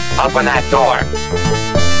 you! Open that door!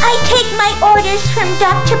 I take my orders from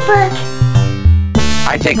Dr. Burke.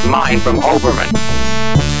 I take mine from Oberman.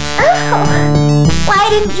 Oh! Why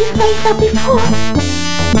didn't you say so before?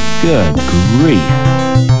 Good grief.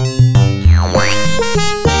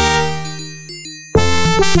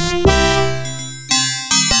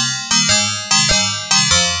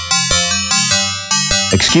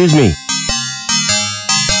 Excuse me.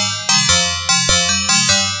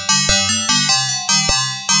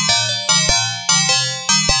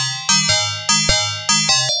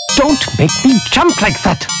 Don't make me jump like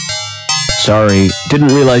that. Sorry, didn't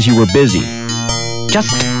realize you were busy.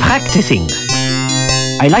 Just practicing.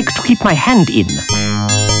 I like to keep my hand in.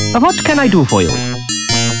 What can I do for you?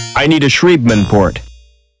 I need a Schriebman port.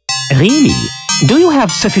 Really? Do you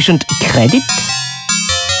have sufficient credit?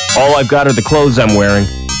 All I've got are the clothes I'm wearing.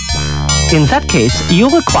 In that case, you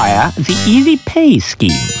require the easy pay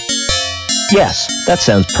scheme. Yes, that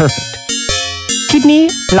sounds perfect. Kidney,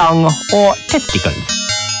 lung, or testicles?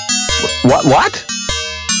 What?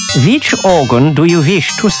 Which organ do you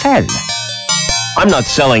wish to sell? I'm not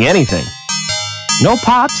selling anything. No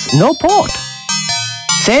parts, no port.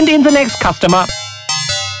 Send in the next customer.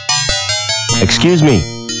 Excuse me.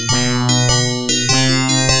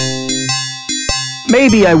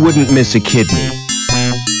 Maybe I wouldn't miss a kidney.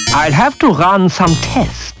 I'll have to run some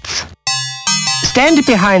tests. Stand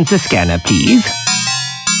behind the scanner, please.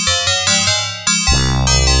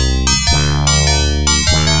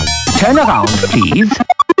 Turn around, please.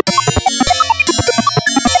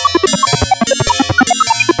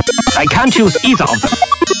 I can't use either of them.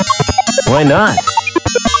 Why not?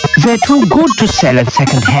 They're too good to sell at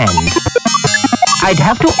second hand. I'd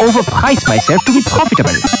have to overprice myself to be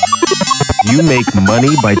profitable. You make money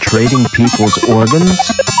by trading people's organs?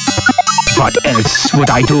 What else would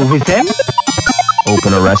I do with them?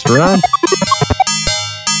 Open a restaurant?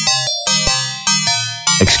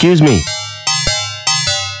 Excuse me.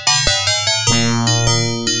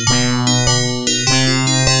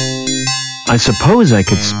 I suppose I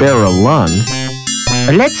could spare a lung.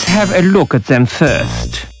 Let's have a look at them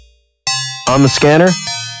first. On the scanner?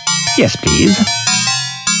 Yes, please.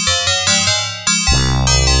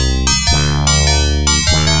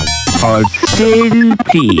 Hold still,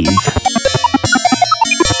 please.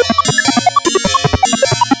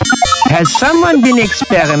 Has someone been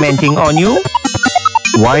experimenting on you?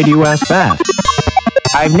 Why do you ask that?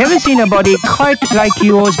 I've never seen a body quite like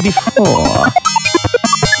yours before.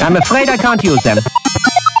 I'm afraid I can't use them.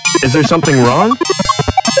 Is there something wrong?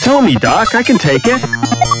 Tell me, Doc, I can take it.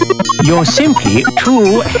 You're simply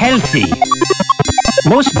too healthy.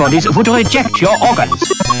 Most bodies would reject your organs.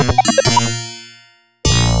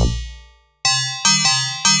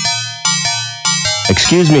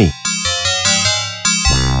 Excuse me.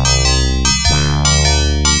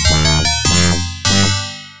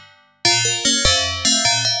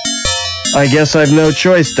 I guess I've no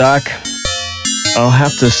choice, Doc. I'll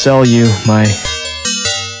have to sell you my...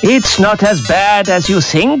 It's not as bad as you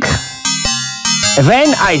think.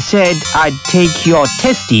 When I said I'd take your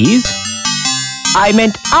testes, I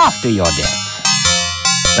meant after your death.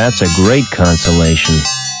 That's a great consolation.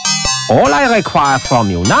 All I require from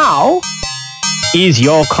you now is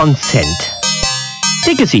your consent.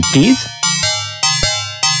 Take a seat, please.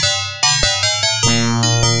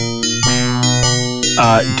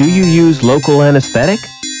 Do you use local anesthetic?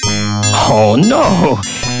 Oh no,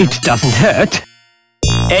 it doesn't hurt.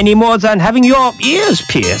 Any more than having your ears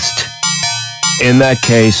pierced. In that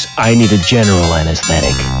case, I need a general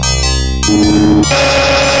anesthetic.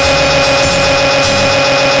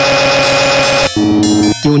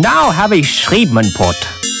 You now have a Schriebmann-Port.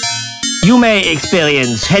 You may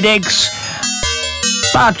experience headaches,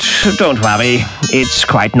 but don't worry, it's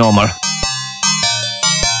quite normal.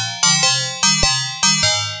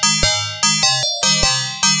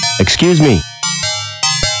 Excuse me.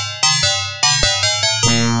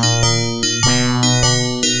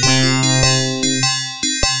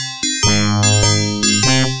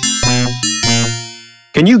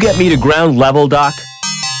 Can you get me to ground level, Doc?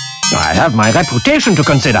 I have my reputation to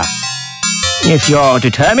consider. If you're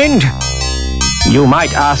determined, you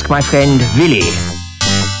might ask my friend Willie.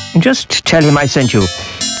 Just tell him I sent you.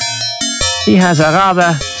 He has a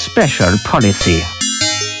rather special policy.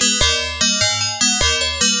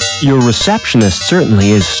 Your receptionist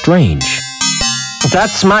certainly is strange.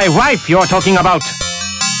 That's my wife you're talking about.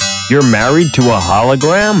 You're married to a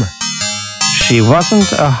hologram? She wasn't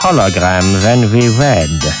a hologram when we wed.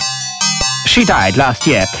 She died last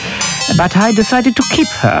year, but I decided to keep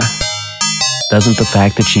her. Doesn't the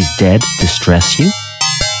fact that she's dead distress you?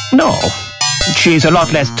 No. She's a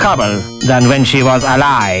lot less trouble than when she was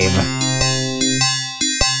alive.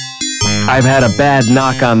 I've had a bad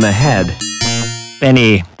knock on the head.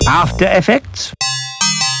 Any after effects?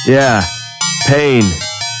 Yeah, pain.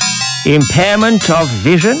 Impairment of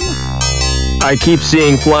vision? I keep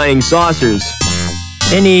seeing flying saucers.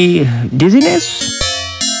 Any dizziness?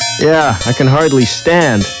 Yeah, I can hardly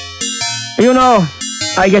stand. You know,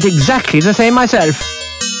 I get exactly the same myself.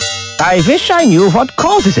 I wish I knew what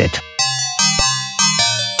causes it.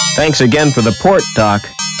 Thanks again for the port, Doc.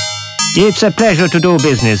 It's a pleasure to do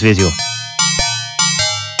business with you.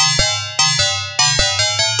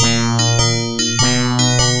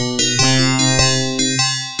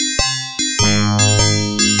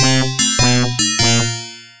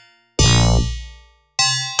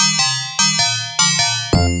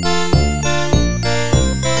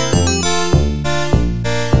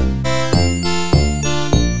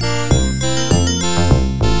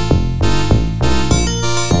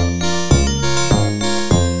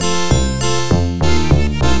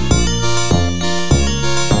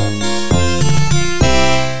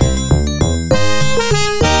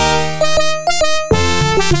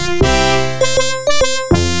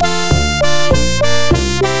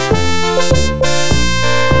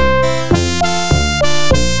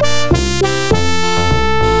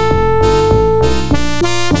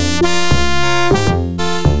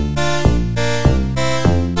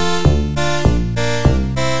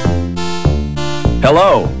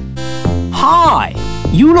 Hello. Hi.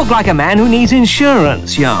 You look like a man who needs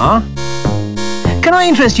insurance, yeah? Can I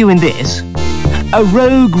interest you in this? A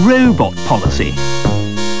rogue robot policy.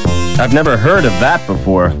 I've never heard of that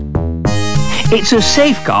before. It's a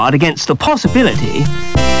safeguard against the possibility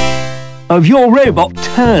of your robot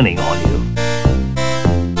turning on you.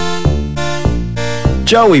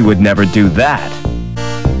 Joey would never do that.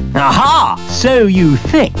 Aha! So you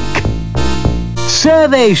think.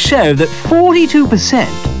 Surveys show that 42%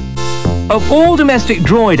 of all domestic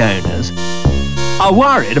droid owners are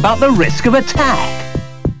worried about the risk of attack.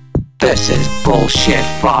 This is bullshit,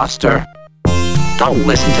 Foster. Don't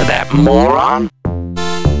listen to that moron.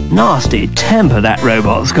 Nasty temper that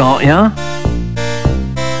robot's got, yeah?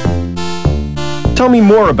 Tell me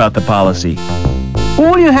more about the policy.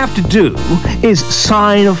 All you have to do is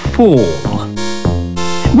sign a form.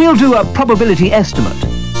 We'll do a probability estimate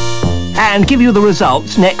and give you the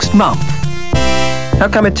results next month. How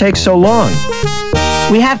come it takes so long?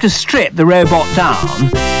 We have to strip the robot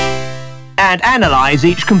down and analyze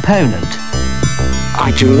each component.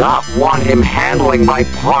 I do not want him handling my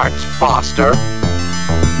parts, Foster.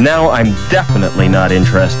 Now I'm definitely not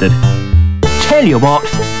interested. Tell you what,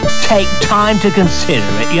 take time to consider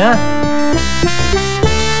it, yeah?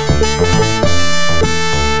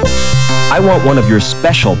 I want one of your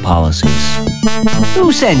special policies.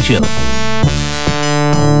 Who sent you?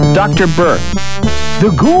 Dr. Burke. The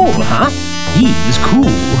ghoul, huh? He's cool.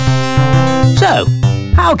 So,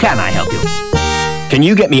 how can I help you? Can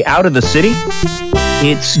you get me out of the city?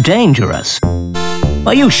 It's dangerous.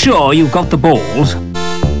 Are you sure you've got the balls?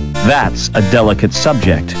 That's a delicate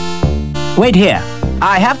subject. Wait here.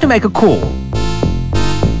 I have to make a call.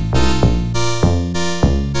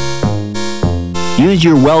 Use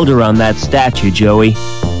your welder on that statue, Joey.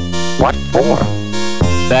 What for?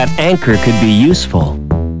 That anchor could be useful.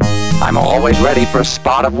 I'm always ready for a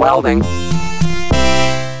spot of welding.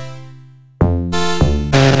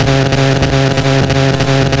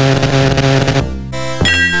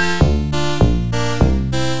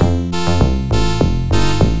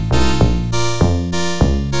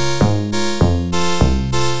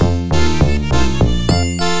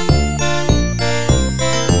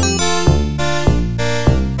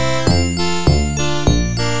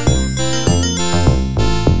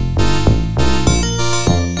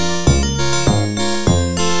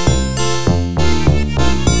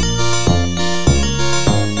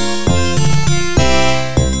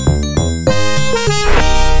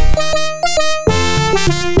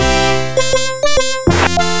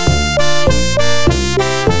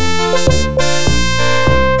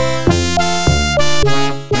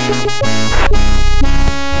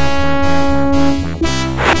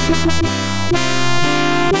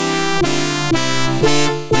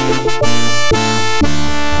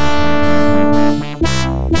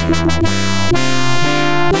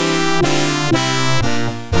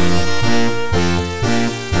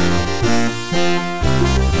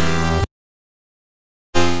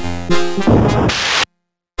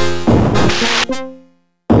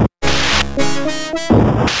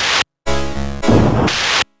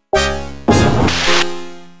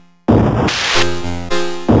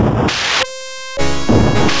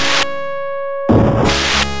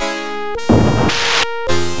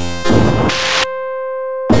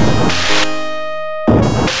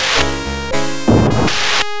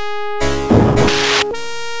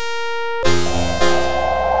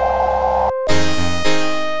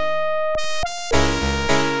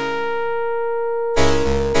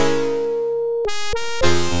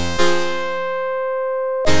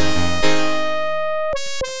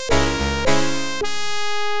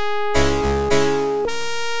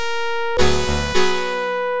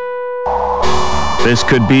 This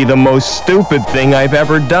could be the most stupid thing I've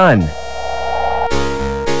ever done.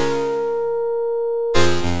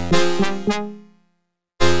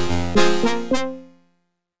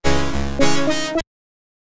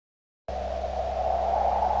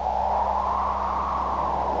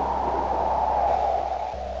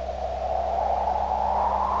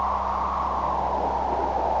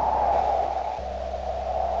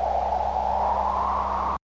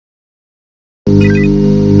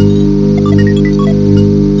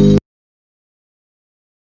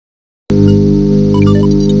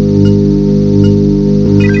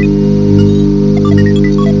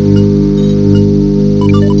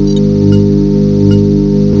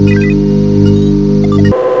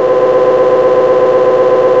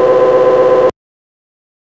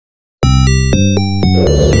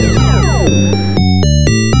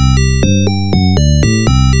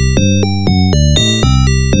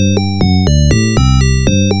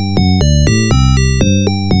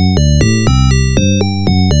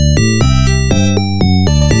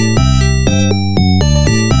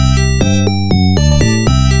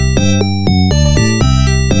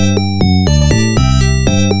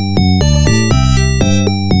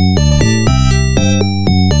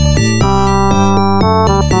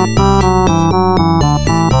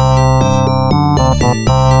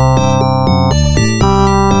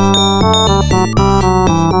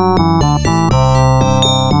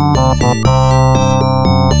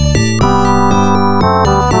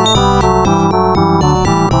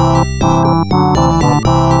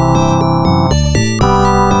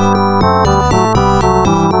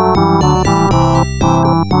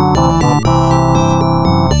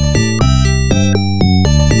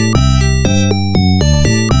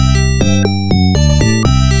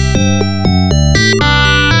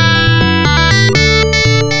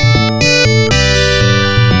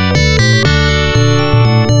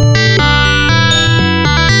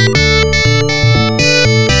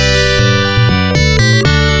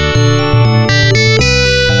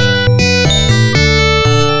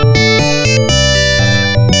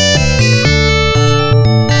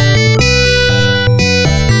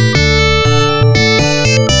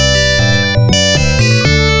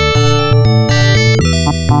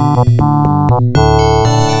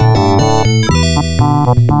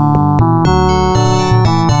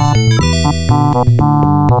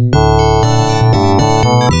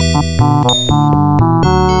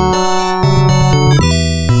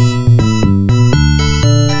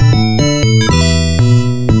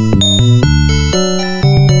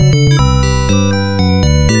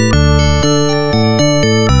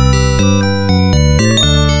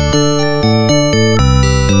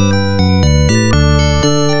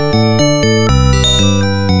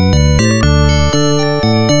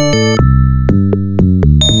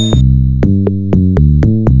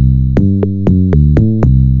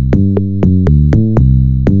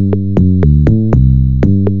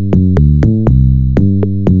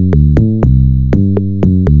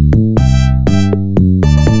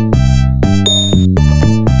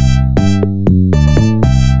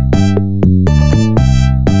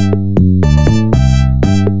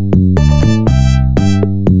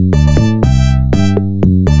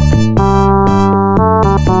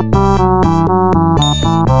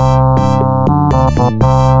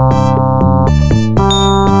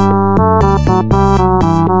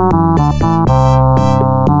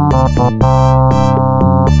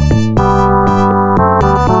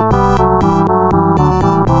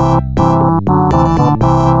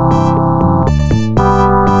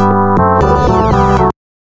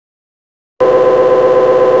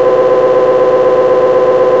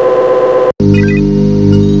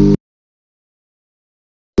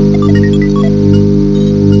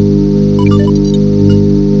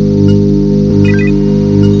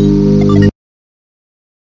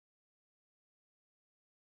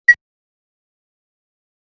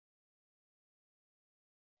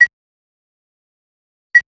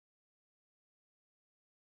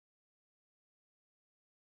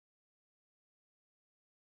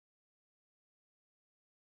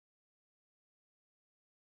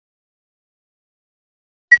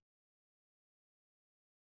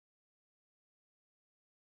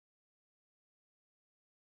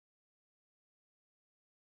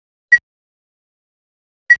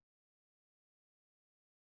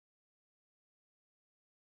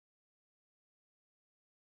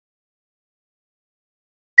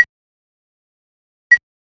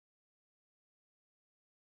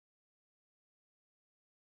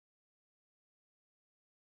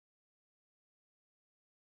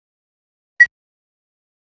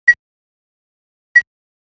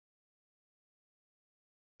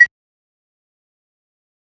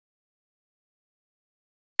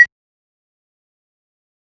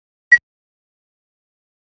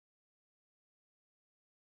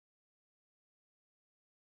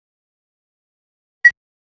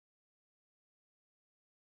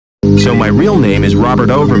 So my real name is Robert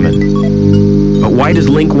Overman. But why does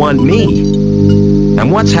Link want me?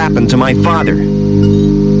 And what's happened to my father?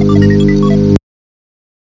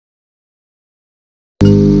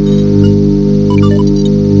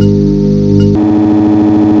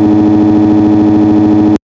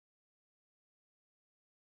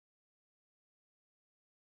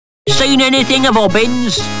 Seen anything of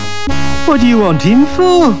Obbins? What do you want him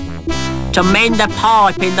for? To mend the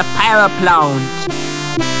pipe in the power plant.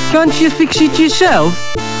 Can't you fix it yourself?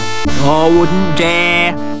 I wouldn't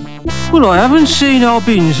dare. Well, I haven't seen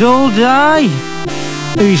Obbins all day.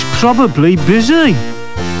 He's probably busy.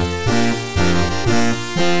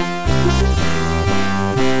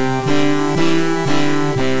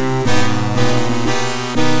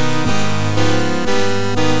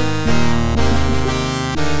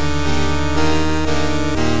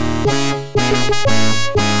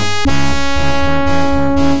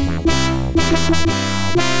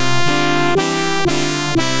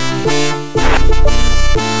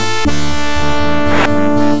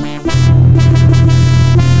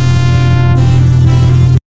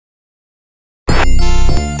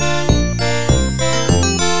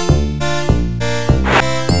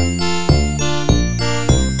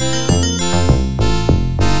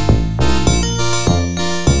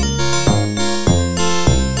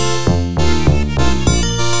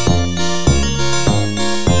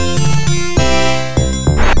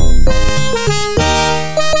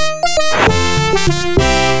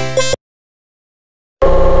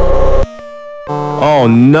 Oh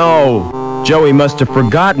no! Joey must have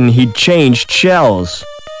forgotten he'd changed shells.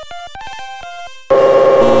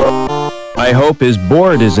 I hope his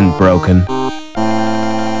board isn't broken.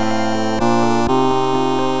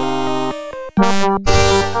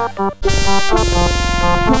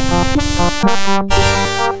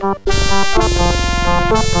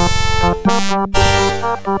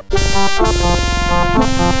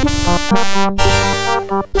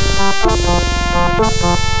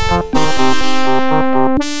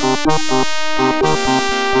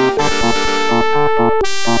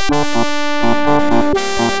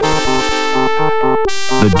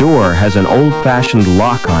 The door has an old-fashioned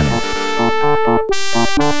lock on it.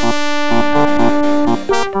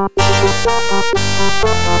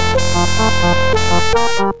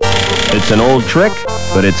 It's an old trick,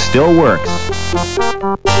 but it still works.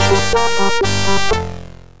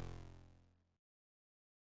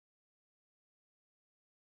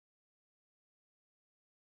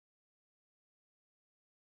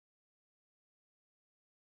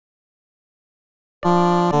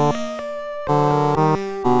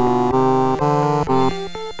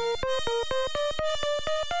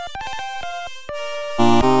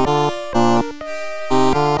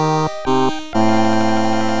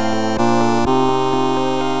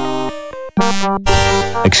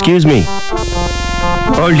 Excuse me.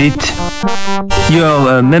 Hold it.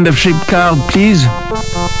 Your membership card, please.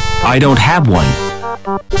 I don't have one.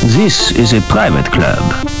 This is a private club.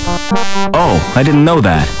 Oh, I didn't know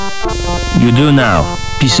that. You do now.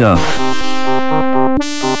 Piss off.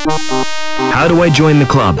 How do I join the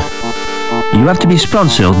club? You have to be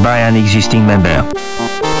sponsored by an existing member.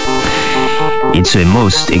 It's a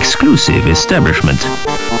most exclusive establishment.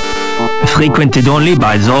 Frequented only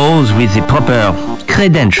by those with the proper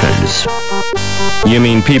credentials. You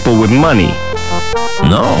mean people with money?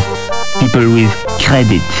 No, people with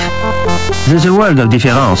credit. There's a world of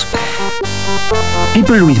difference.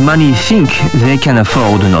 People with money think they can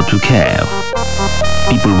afford not to care.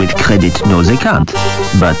 People with credit know they can't,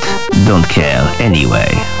 but don't care anyway.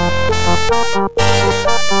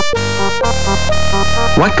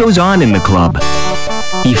 What goes on in the club?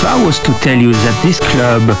 If I was to tell you that this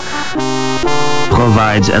club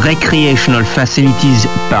provides recreational facilities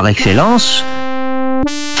par excellence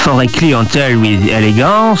for a clientele with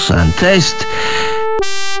elegance and taste,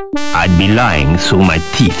 I'd be lying through my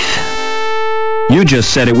teeth. You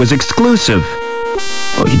just said it was exclusive.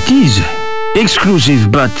 Oh, it is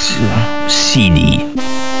exclusive, but seedy.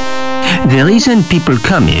 The reason people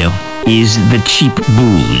come here is the cheap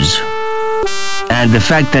booze and the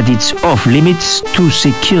fact that it's off limits to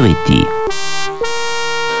security.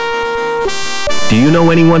 Do you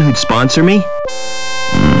know anyone who'd sponsor me?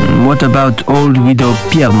 What about old widow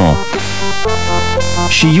Piermont?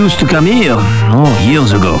 She used to come here,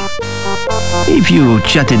 years ago. If you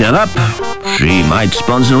chatted her up, she might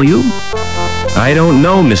sponsor you. I don't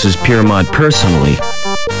know Mrs. Piermont personally.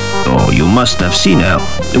 Oh, you must have seen her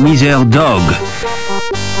with her dog.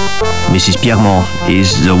 Mrs. Piermont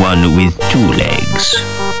is the one with 2 legs.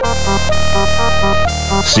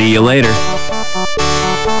 See you later.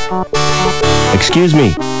 Excuse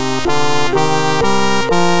me.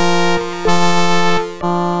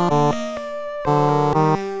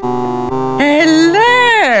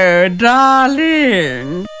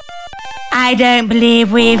 I don't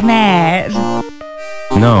believe we've met.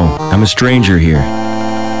 No, I'm a stranger here.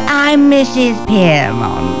 I'm Mrs.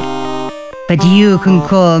 Piermont, but you can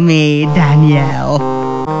call me Danielle.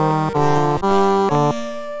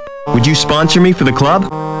 Would you sponsor me for the club?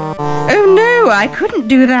 Oh no, I couldn't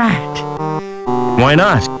do that. Why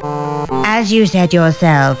not? As you said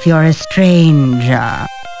yourself, you're a stranger.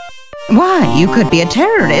 Why, you could be a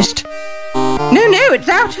terrorist. No, it's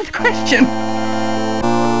out of the question.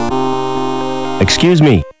 Excuse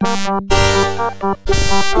me.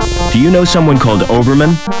 Do you know someone called Overman?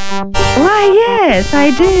 Why, yes, I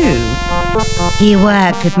do. He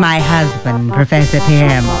worked with my husband, Professor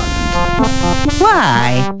Piermont.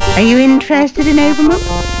 Why? Are you interested in Overman?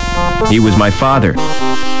 He was my father.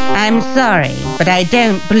 I'm sorry, but I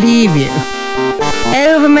don't believe you.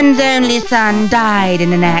 Overman's only son died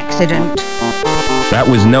in an accident. That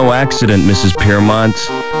was no accident, Mrs. Piermont.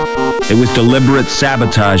 It was deliberate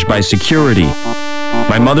sabotage by security.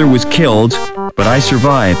 My mother was killed, but I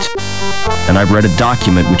survived. And I've read a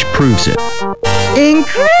document which proves it.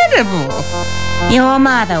 Incredible! Your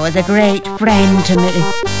mother was a great friend to me.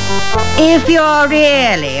 If you're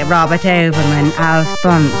really Robert Overman, I'll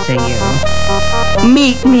sponsor you.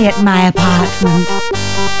 Meet me at my apartment.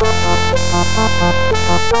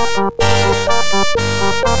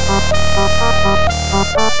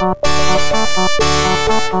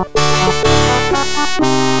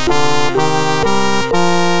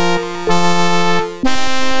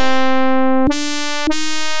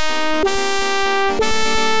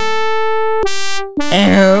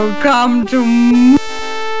 Oh, come to me.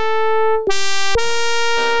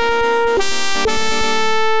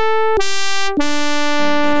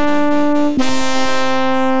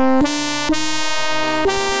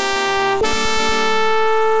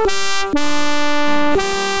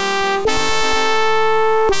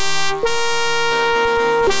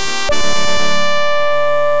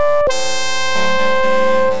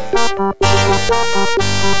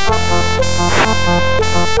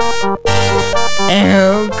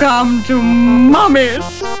 Oh, come to Mommy,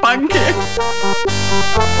 Spunky.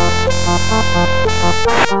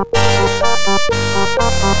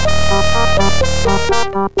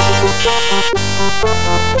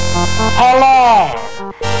 Hello.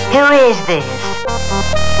 Who is this?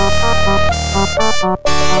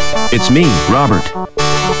 It's me, Robert.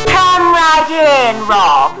 Come right in,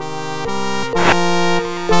 Rob.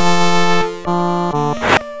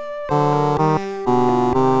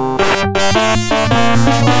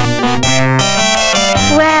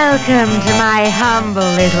 Welcome to my humble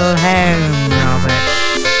little home, Robert.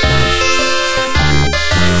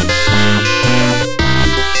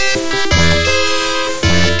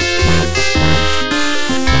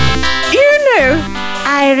 You know,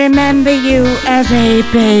 I remember you as a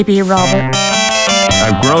baby, Robert.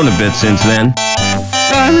 I've grown a bit since then.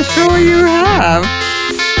 I'm sure you have.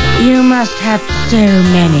 You must have so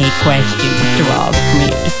many questions to ask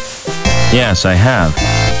me. Yes, I have.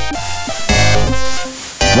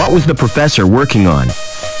 What was the professor working on?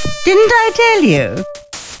 Didn't I tell you?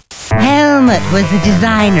 Helmut was the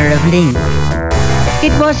designer of Link.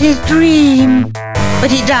 It was his dream, but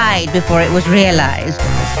he died before it was realized.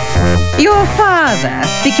 Your father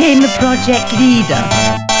became the project leader.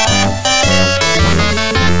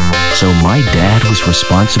 So my dad was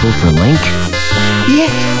responsible for Link?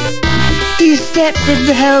 Yes. He stepped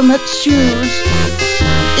into Helmut's shoes.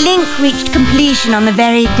 Link reached completion on the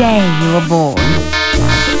very day you were born.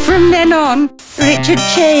 From then on, Richard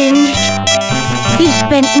changed. He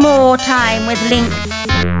spent more time with Link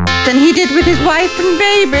than he did with his wife and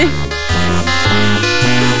baby.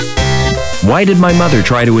 Why did my mother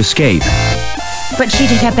try to escape? But she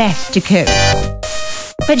did her best to cope.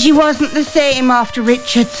 But she wasn't the same after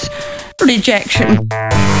Richard's rejection.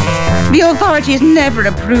 The authorities never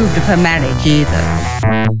approved of her marriage either,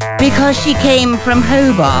 because she came from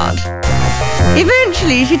Hobart.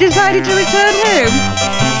 Eventually, she decided to return home.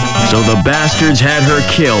 So the bastards had her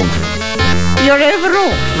killed. You're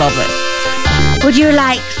overwrought, Robert. Would you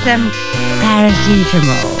like some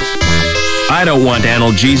paracetamol? I don't want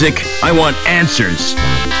analgesic. I want answers.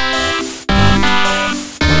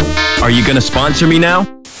 Are you gonna sponsor me now?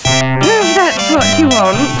 If that's what you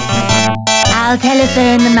want. I'll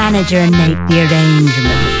telephone the manager and make the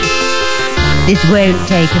arrangements. This won't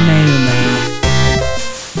take a moment.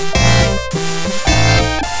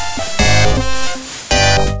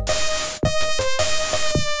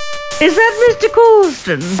 Is that Mr.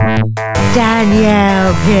 Colston?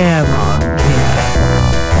 Danielle Piermont here.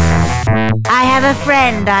 I have a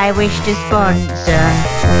friend I wish to sponsor.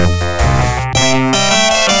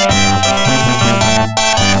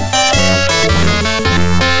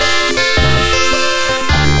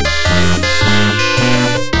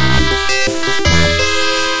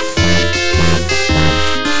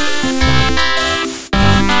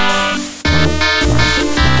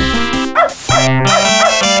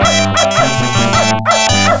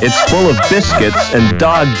 full of biscuits and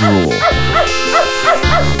dog drool.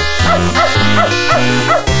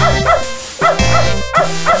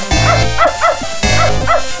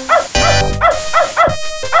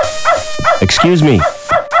 Excuse me.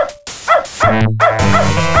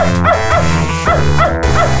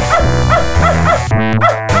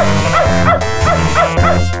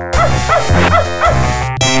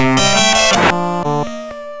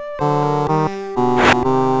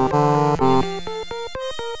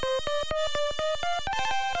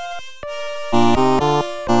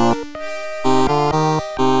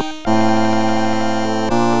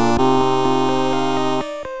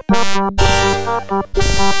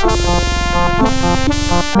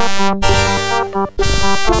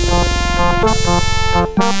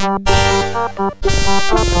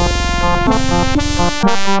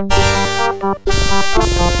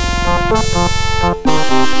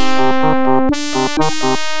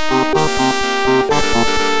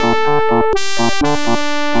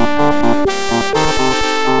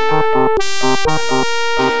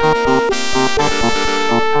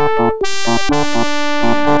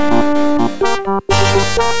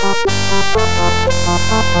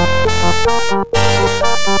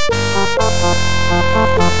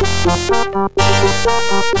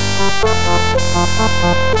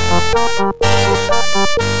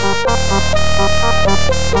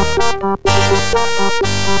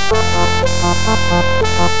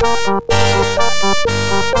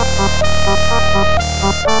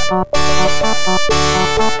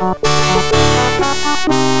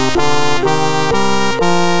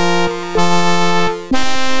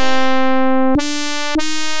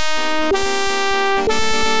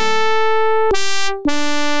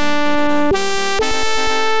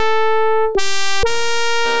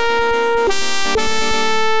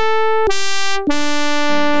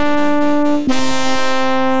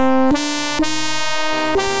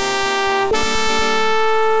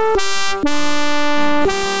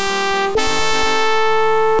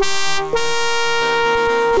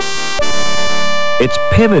 It's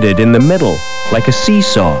pivoted in the middle, like a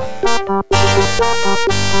seesaw.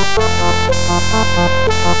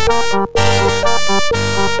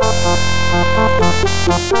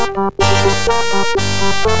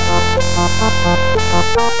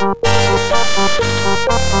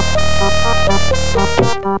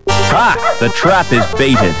 Ha! The trap is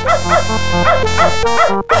baited.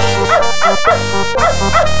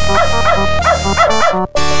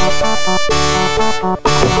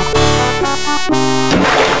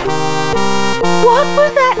 What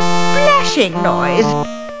was that splashing noise?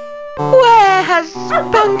 Where has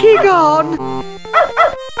Spunky gone?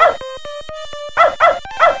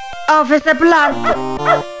 Officer Blunt,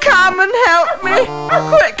 come and help me,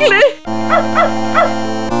 quickly!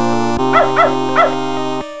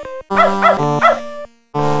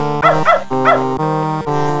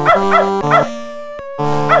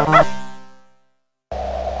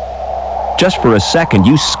 Just for a second,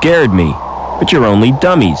 you scared me, but you're only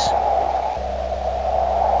dummies.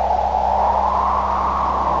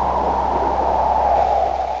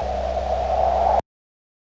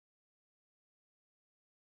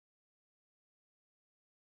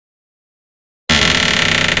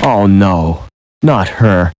 Oh no, not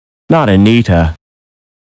her, not Anita.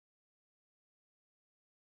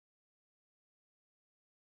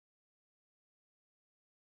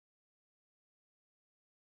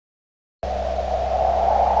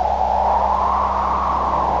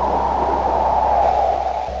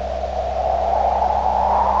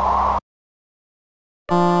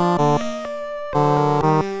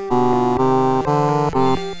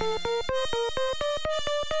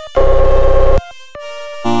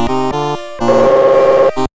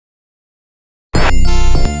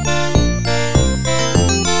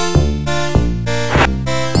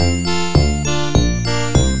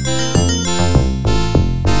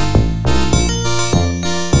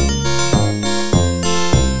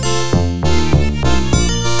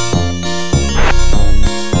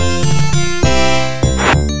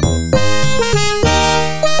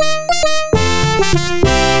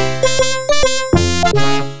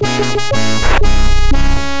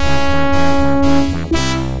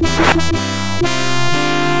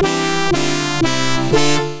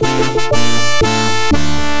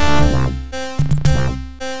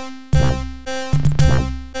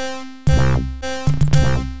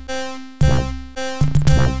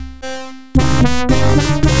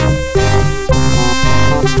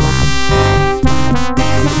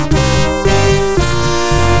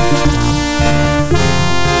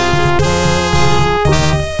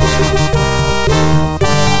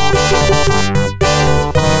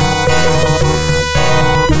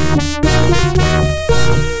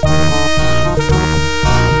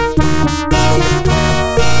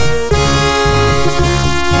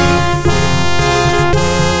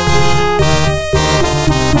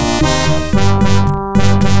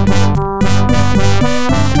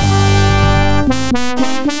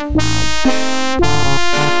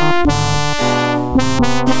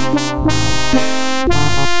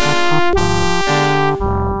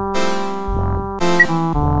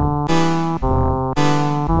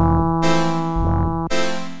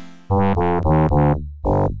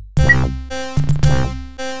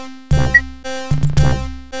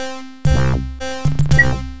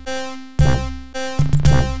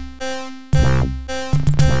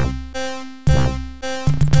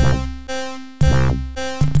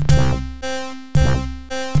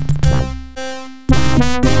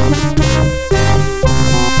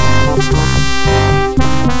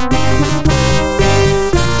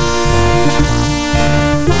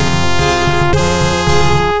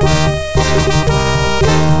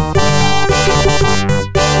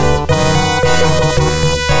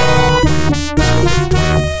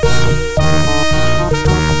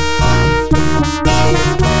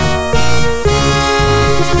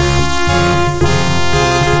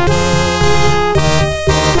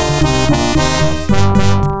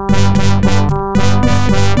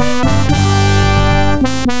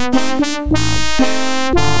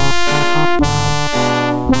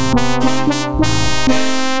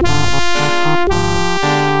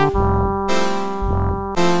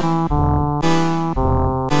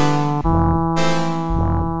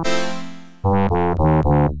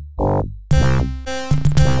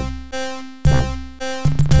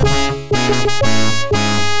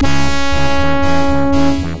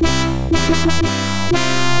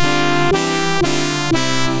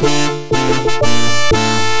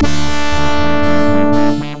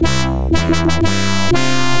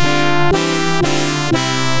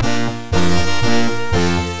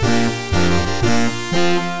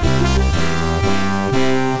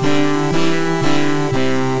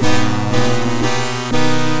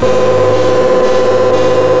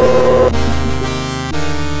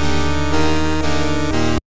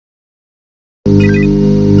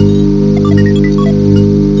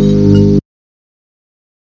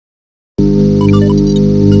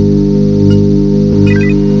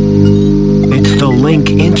 It's the link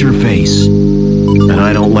interface, and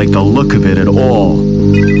I don't like the look of it at all.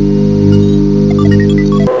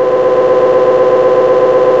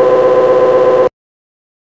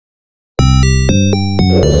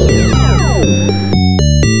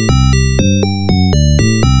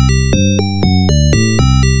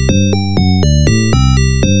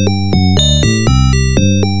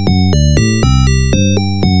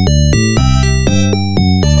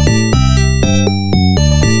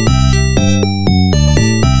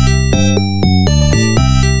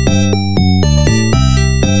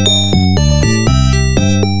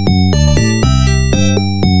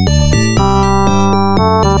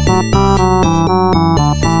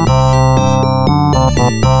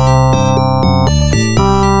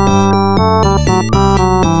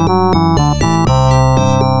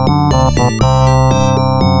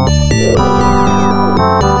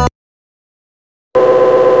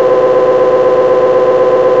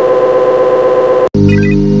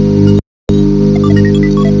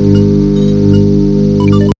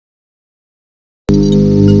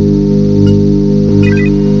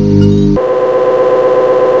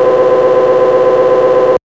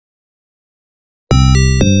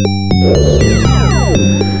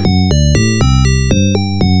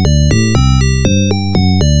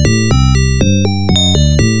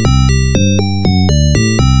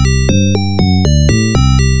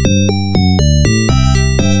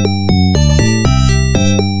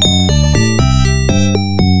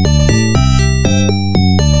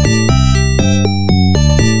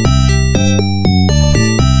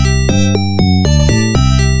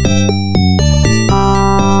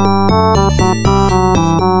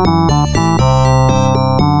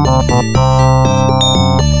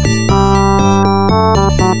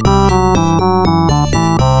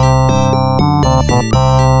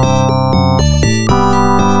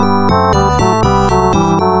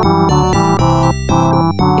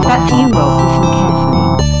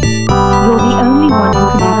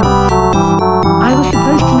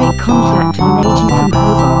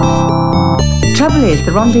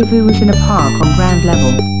 The rendezvous was in a park on ground level.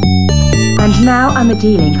 And now I'm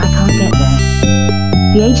a-dealing, I can't get there.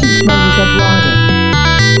 The agent's name is Eduardo.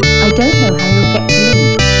 I don't know how he'll get to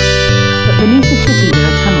Link. But beneath the city there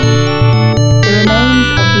are tunnels. The remains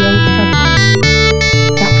of the old subway.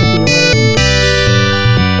 That could be a way in.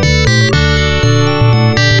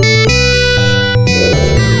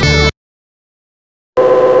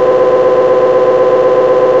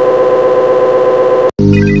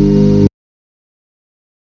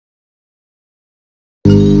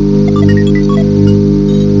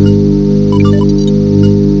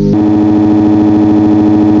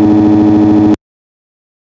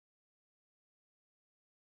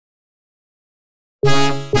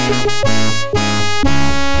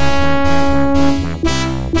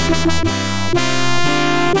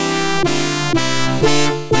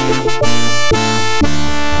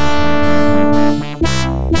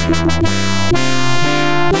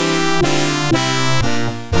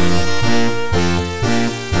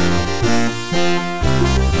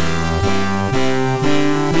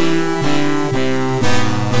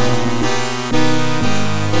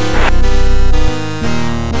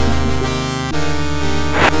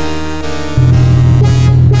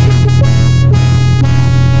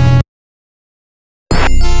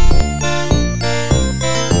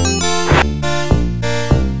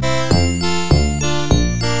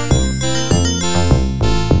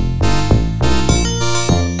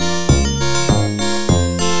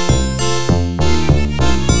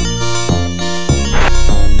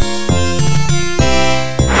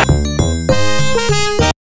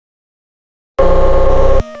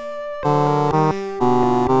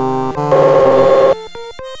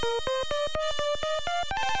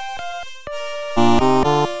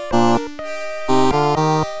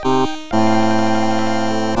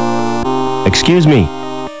 Excuse me.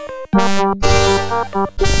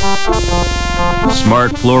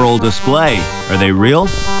 Smart floral display. Are they real?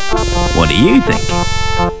 What do you think?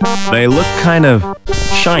 They look kind of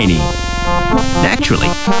shiny. Naturally.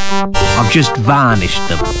 I've just varnished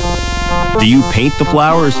them. Do you paint the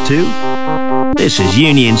flowers too? This is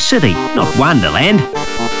Union City, not Wonderland.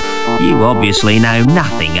 You obviously know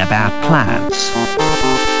nothing about plants.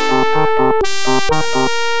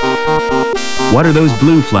 What are those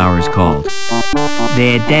blue flowers called?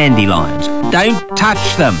 They're dandelions. Don't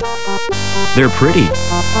touch them. They're pretty.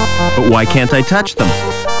 But why can't I touch them?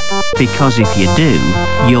 Because if you do,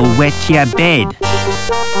 you'll wet your bed.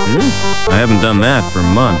 I haven't done that for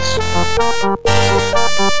months.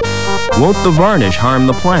 Won't the varnish harm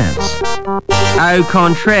the plants? Au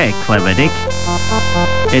contraire, Clever Dick.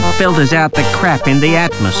 It filters out the crap in the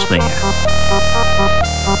atmosphere.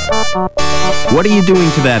 What are you doing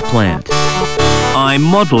to that plant? I'm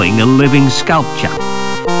modelling a living sculpture.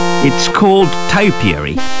 It's called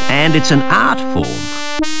topiary, and it's an art form.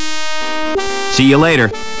 See you later.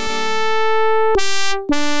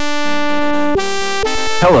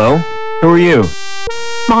 Hello, who are you?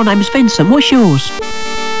 My name's Vincent. What's yours?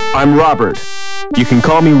 I'm Robert. You can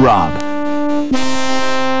call me Rob.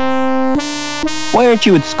 Why aren't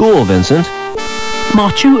you at school, Vincent?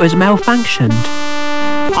 My tutor's malfunctioned.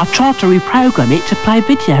 I tried to reprogram it to play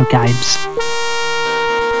video games.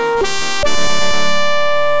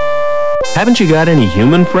 Haven't you got any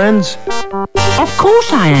human friends? Of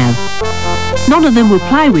course I have. None of them will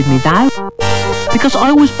play with me though, because I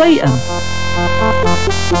always beat them.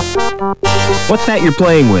 What's that you're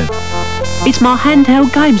playing with? It's my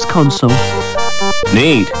handheld games console.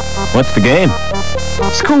 Neat. What's the game?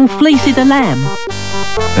 It's called Fleecy the Lamb.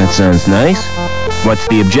 That sounds nice. What's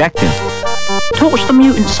the objective? Torch the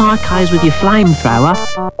mutant psychos with your flamethrower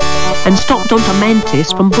and stop Dr.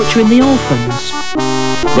 Mantis from butchering the orphans.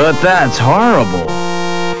 But that's horrible.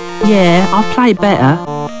 Yeah, I've played better.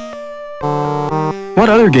 What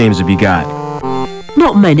other games have you got?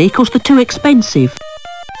 Not many, 'cause they're too expensive.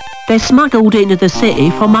 They're smuggled into the city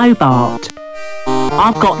from Hobart.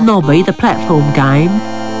 I've got Nobby, the platform game,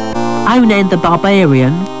 Onan the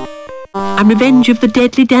Barbarian, and Revenge of the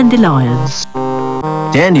Deadly Dandelions.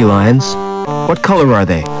 Dandelions? What color are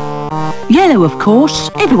they? Yellow, of course.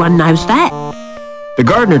 Everyone knows that. The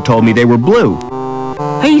gardener told me they were blue.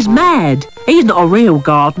 He's mad. He's not a real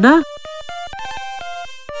gardener.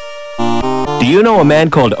 Do you know a man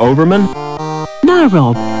called Overman? No,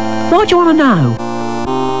 Rob. Why do you want to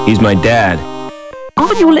know? He's my dad.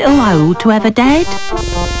 Aren't you a little old to have a dad?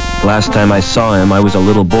 Last time I saw him, I was a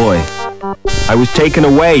little boy. I was taken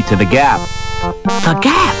away to the Gap. The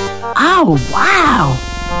Gap? Oh, wow.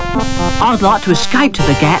 I'd like to escape to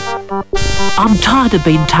the Gap. I'm tired of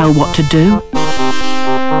being told what to do.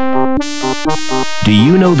 Do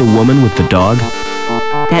you know the woman with the dog?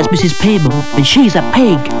 That's Mrs. Pimmel, and she's a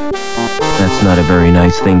pig. That's not a very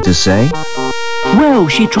nice thing to say. Well,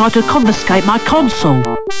 she tried to confiscate my console.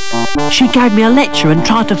 She gave me a lecture and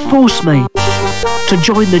tried to force me to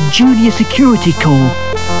join the Junior Security Corps.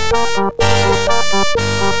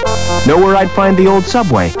 Know where I'd find the old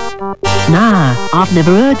subway? Nah, I've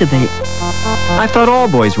never heard of it. I thought all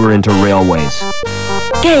boys were into railways.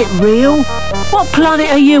 Get real. What planet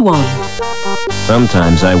are you on?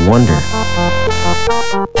 Sometimes I wonder.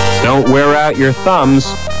 Don't wear out your thumbs.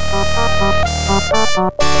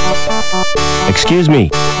 Excuse me.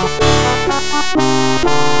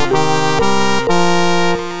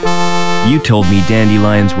 You told me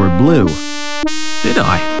dandelions were blue. Did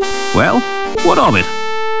I? Well, what of it?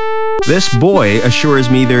 This boy assures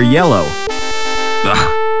me they're yellow.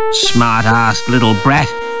 Ugh, smart-assed little brat.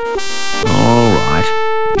 All right,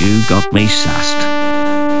 you got me sussed.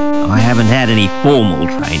 I haven't had any formal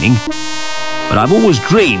training, but I've always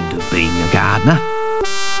dreamed of being a gardener.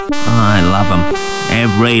 I love 'em,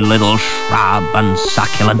 every little shrub and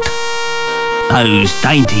succulent. Those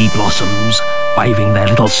dainty blossoms waving their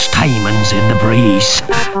little stamens in the breeze.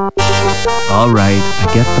 All right, I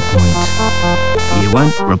get the point. You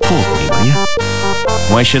won't report me, will you?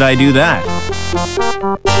 Why should I do that?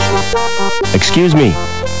 Excuse me.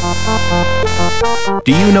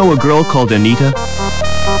 Do you know a girl called Anita?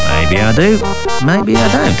 Maybe I do, maybe I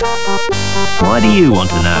don't. Why do you want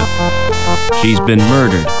to know? She's been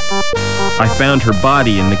murdered. I found her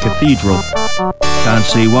body in the cathedral. Can't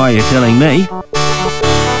see why you're telling me.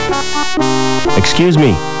 Excuse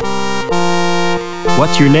me.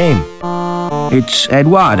 What's your name? It's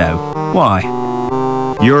Eduardo. Why?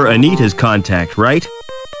 You're Anita's contact, right?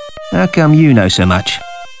 How come you know so much?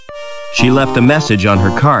 She left a message on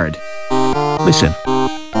her card. Listen,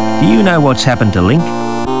 do you know what's happened to Link?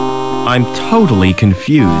 I'm totally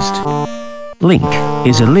confused. Link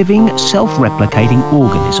is a living, self-replicating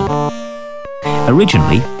organism.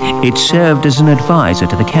 Originally, it served as an advisor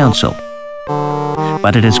to the council,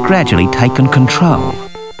 but it has gradually taken control.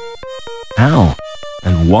 How?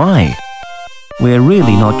 And why? We're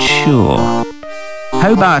really not sure.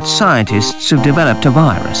 Hobart scientists have developed a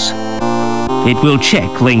virus. It will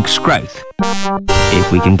check Link's growth,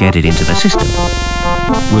 if we can get it into the system.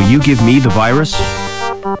 Will you give me the virus?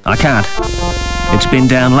 I can't. It's been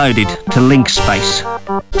downloaded to Link space.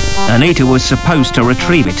 Anita was supposed to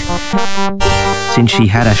retrieve it, since she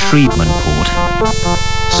had a Shriepman port.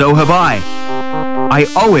 So have I. I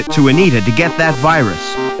owe it to Anita to get that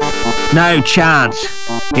virus. No chance.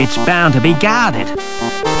 It's bound to be guarded.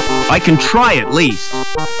 I can try at least.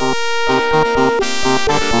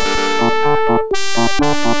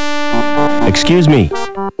 Excuse me.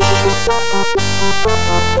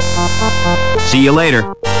 See you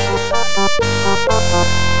later.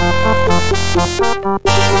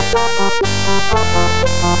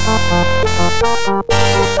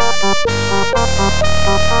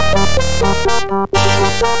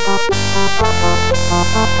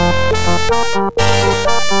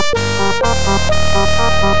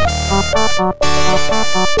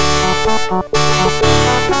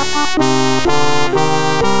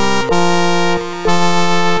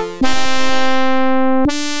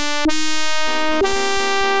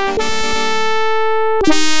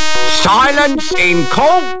 Silence in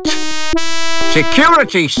court.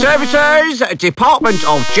 Security Services, Department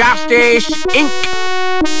of Justice, Inc.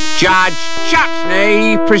 Judge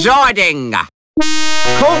Chutney presiding.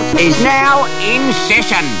 Court is now in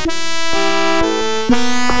session.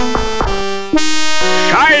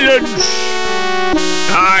 Silence!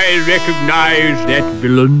 I recognize that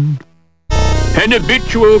villain. An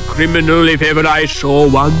habitual criminal if ever I saw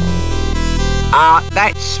one.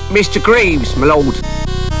 That's Mr. Greaves, my lord.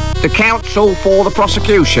 The counsel for the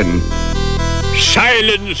prosecution.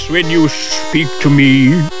 Silence when you speak to me.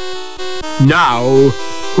 Now,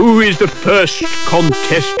 who is the first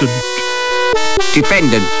contestant?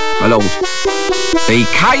 Defendant, my lord. The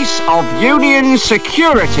case of Union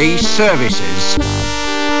Security Services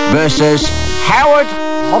versus Howard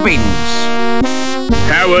Hobbins.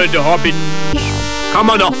 Howard Hobbins, come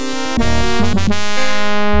on up.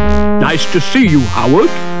 Nice to see you, Howard.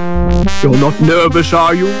 You're not nervous,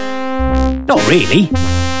 are you? Not really.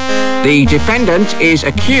 The defendant is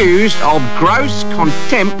accused of gross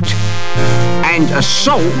contempt and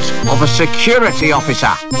assault of a security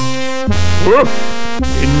officer.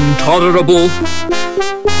 Intolerable.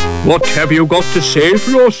 What have you got to say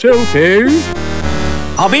for yourself, eh?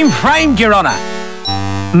 I've been framed, Your Honour.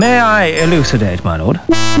 May I elucidate, my lord?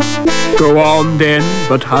 Go on then,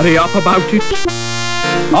 but hurry up about it.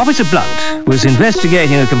 Officer Blunt was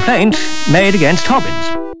investigating a complaint made against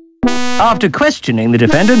Hobbins. After questioning the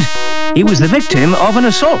defendant, he was the victim of an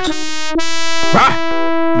assault.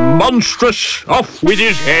 Ah! Monstrous! Off with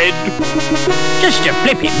his head! Just a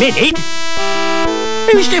flipping minute.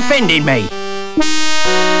 Who's defending me?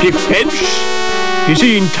 Defence? Is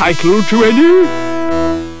he entitled to any?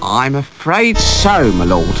 I'm afraid so, my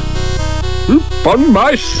lord. Upon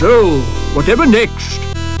my soul, whatever next?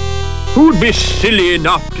 Who'd be silly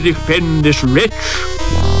enough to defend this wretch?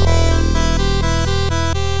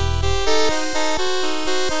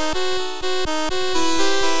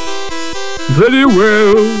 Very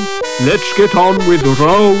well, let's get on with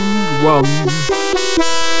round one.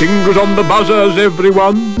 Fingers on the buzzers,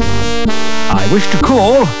 everyone. I wish to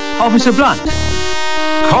call Officer Blunt.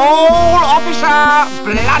 Call Officer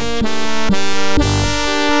Blunt.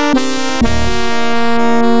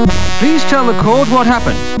 Please tell the court what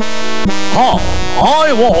happened.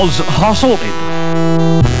 I was assaulted.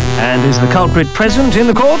 And is the culprit present in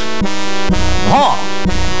the court?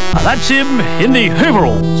 That's him in the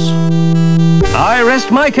overalls. I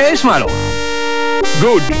rest my case, my lord.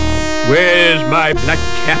 Good. Where's my black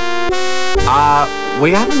cap?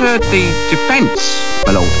 We haven't heard the defence,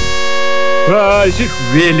 my lord. Is it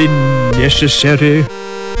really necessary?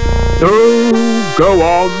 Oh, go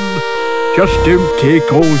on. Just don't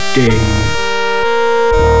take all day.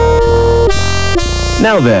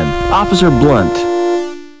 Now then, Officer Blunt.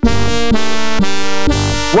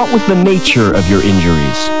 What was the nature of your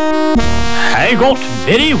injuries? I got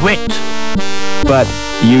very wet. But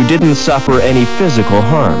you didn't suffer any physical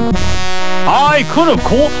harm. I could have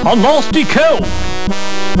caught a nasty cold.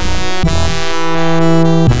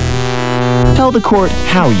 Tell the court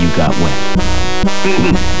how you got wet.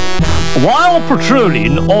 While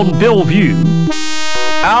patrolling on Bellevue,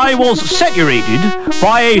 I was saturated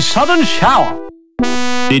by a sudden shower.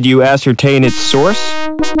 Did you ascertain its source?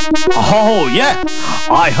 Oh, yeah.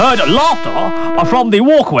 I heard laughter from the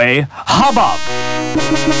walkway above.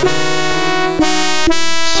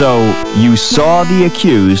 So, you saw the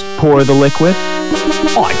accused pour the liquid?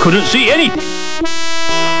 I couldn't see anything.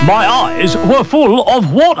 My eyes were full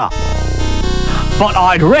of water. But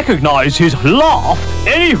I'd recognize his laugh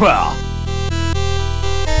anywhere.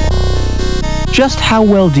 Just how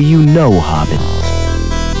well do you know Hobbins?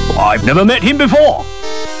 I've never met him before.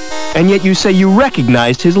 And yet you say you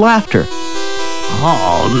recognized his laughter.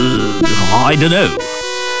 I don't know.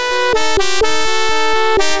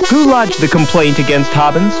 Who lodged the complaint against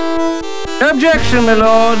Hobbins? Objection, my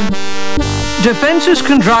lord. Defense is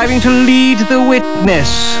contriving to lead the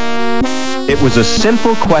witness. It was a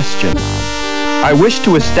simple question. I wish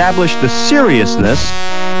to establish the seriousness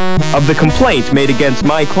of the complaint made against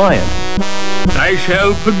my client. I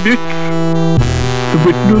shall permit the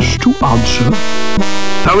witness to answer.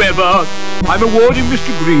 However, I'm awarding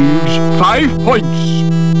Mr. Greaves 5 points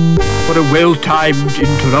for a well-timed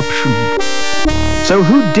interruption. So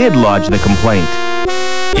who did lodge the complaint?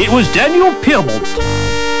 It was Daniel Piermont.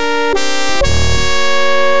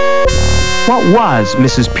 What was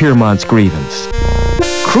Mrs. Piermont's grievance?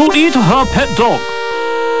 Cruelty to her pet dog.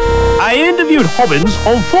 I interviewed Hobbins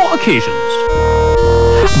on 4 occasions,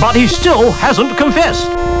 but he still hasn't confessed.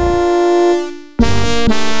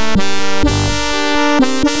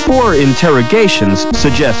 4 interrogations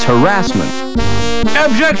suggest harassment.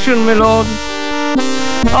 Objection, my lord.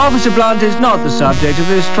 Officer Blunt is not the subject of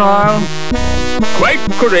this trial. Quite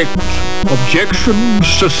correct. Objection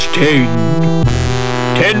sustained.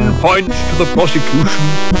 10 points to the prosecution.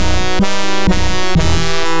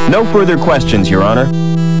 No further questions, Your Honor.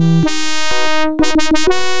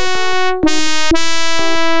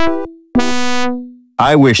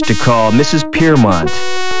 I wish to call Mrs. Piermont.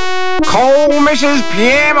 Call Mrs.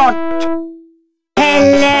 Piermont.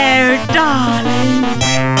 Hello, darling.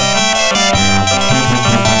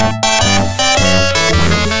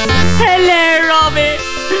 Hello, Robbie.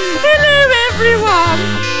 Hello, everyone.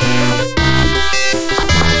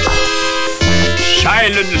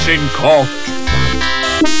 Silence in court.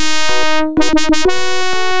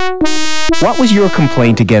 What was your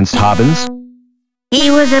complaint against Hobbins? He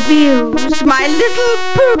was abused, my little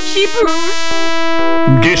poochie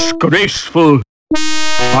poo. Disgraceful.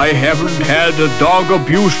 I haven't had a dog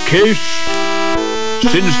abuse case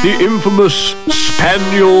since the infamous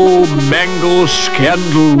Spaniel Mangle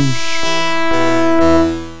scandals.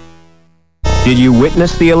 Did you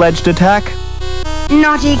witness the alleged attack?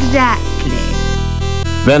 Not exactly.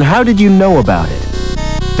 Then how did you know about it?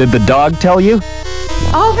 Did the dog tell you?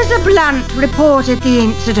 Officer Blunt reported the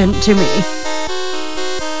incident to me.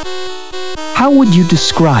 How would you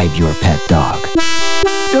describe your pet dog?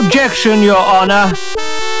 Objection, Your Honor.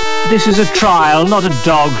 This is a trial, not a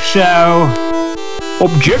dog show.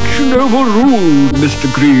 Objection overruled, Mr.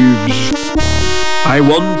 Greaves. I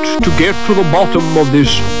want to get to the bottom of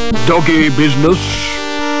this doggy business.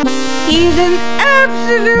 He's an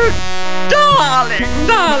absolute darling.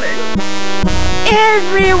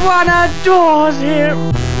 Everyone adores him.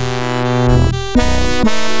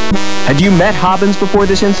 Had you met Hobbins before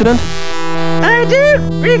this incident? I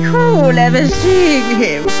don't recall ever seeing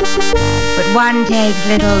him. But one takes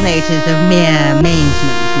little notice of mere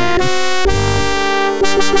maintenance men.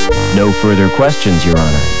 No further questions, Your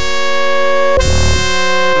Honor.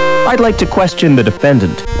 I'd like to question the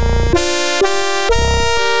defendant.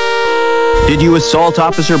 Did you assault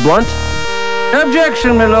Officer Blunt?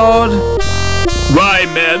 Objection, my lord. Why,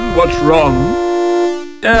 man, what's wrong?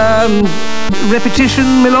 Repetition,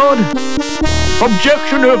 my lord?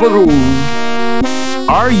 Objection overruled.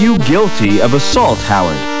 Are you guilty of assault,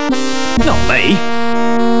 Howard? Not me.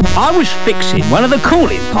 I was fixing one of the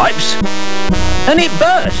cooling pipes, and it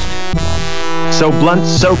burst. So Blunt's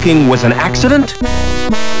soaking was an accident?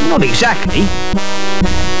 Not exactly.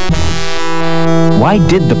 Why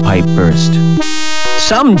did the pipe burst?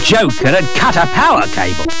 Some joker had cut a power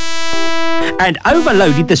cable and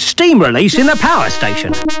overloaded the steam release in the power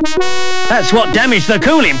station. That's what damaged the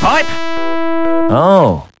cooling pipe.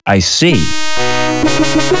 Oh, I see.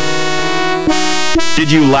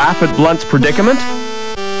 Did you laugh at Blunt's predicament?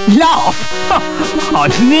 Laugh?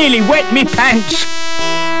 I'd nearly wet me pants.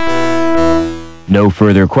 No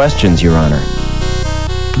further questions, Your Honor.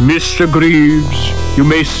 Mr. Greaves, you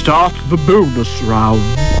may start the bonus round.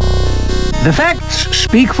 The facts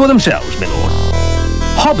speak for themselves, my lord.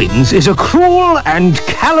 Hobbins is a cruel and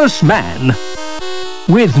callous man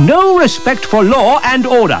with no respect for law and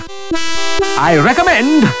order. I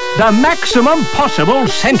recommend the maximum possible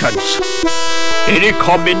sentence. Any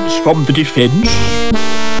comments from the defense?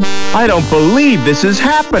 I don't believe this is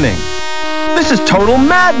happening. This is total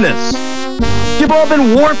madness. You've all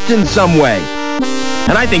been warped in some way.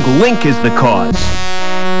 And I think Link is the cause.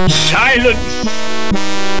 Silence!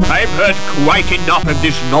 I've heard quite enough of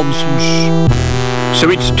this nonsense. So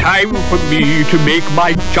it's time for me to make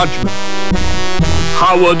my judgment.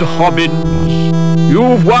 Howard Hobbins,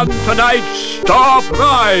 you've won tonight's star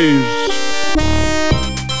prize.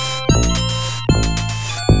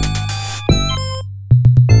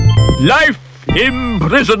 Life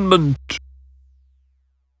imprisonment.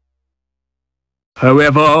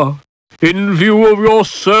 However, in view of your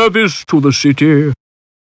service to the city,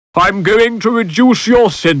 I'm going to reduce your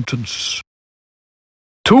sentence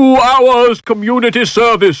 2 hours community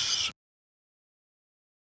service.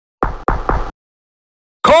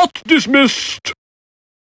 Court dismissed.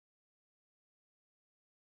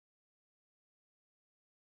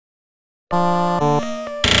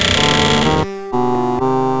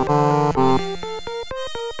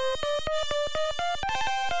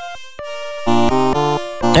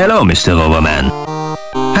 Hello, Mr. Overman.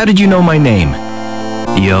 How did you know my name?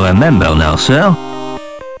 You're a member now, sir.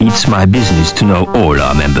 It's my business to know all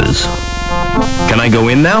our members. Can I go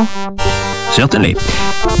in now? Certainly.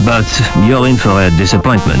 But you're in for a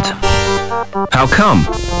disappointment. How come?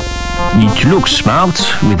 It looks smart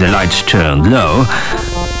with the lights turned low,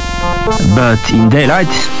 but in daylight,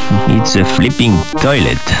 it's a flipping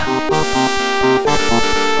toilet.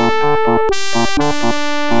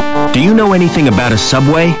 Do you know anything about a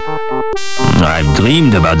subway? I've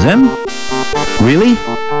dreamed about them. Really?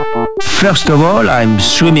 First of all, I'm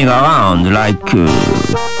swimming around like...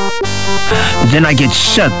 Then I get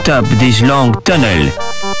sucked up this long tunnel.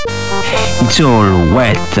 It's all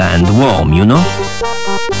wet and warm, you know?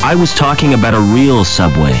 I was talking about a real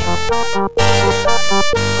subway.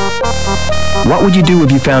 What would you do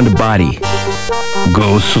if you found a body?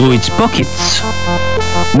 Go through its pockets.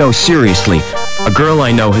 No, seriously. A girl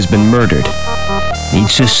I know has been murdered.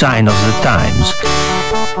 It's a sign of the times.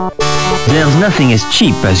 There's nothing as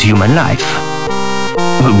cheap as human life.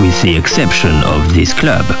 With the exception of this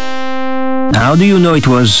club. How do you know it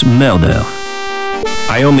was murder?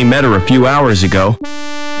 I only met her a few hours ago,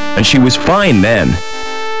 and she was fine then.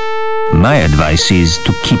 My advice is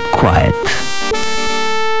to keep quiet.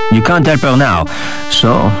 You can't help her now,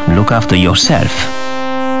 so look after yourself.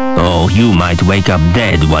 Or you might wake up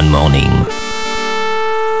dead one morning.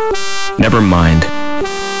 Never mind.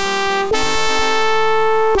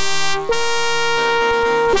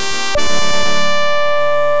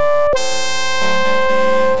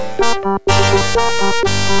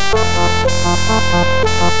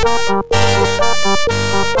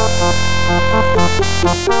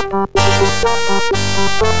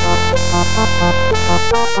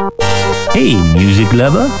 Hey, music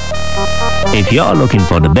lover. If you're looking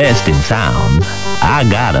for the best in sound, I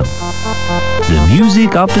got 'em. The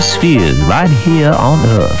music of the spheres right here on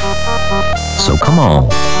Earth. So come on,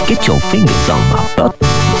 get your fingers on my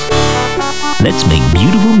buttons. Let's make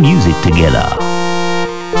beautiful music together.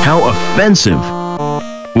 How offensive.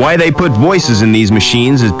 Why they put voices in these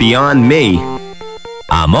machines is beyond me.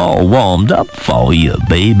 I'm all warmed up for you,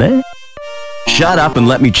 baby. Shut up and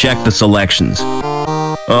let me check the selections.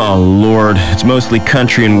 Oh, Lord, it's mostly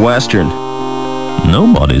country and western.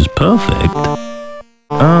 Nobody's perfect.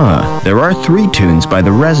 Ah, there are 3 tunes by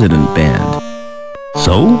the Resident Band.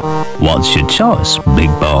 So, what's your choice,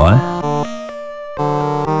 big boy?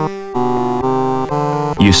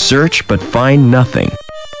 You search but find nothing.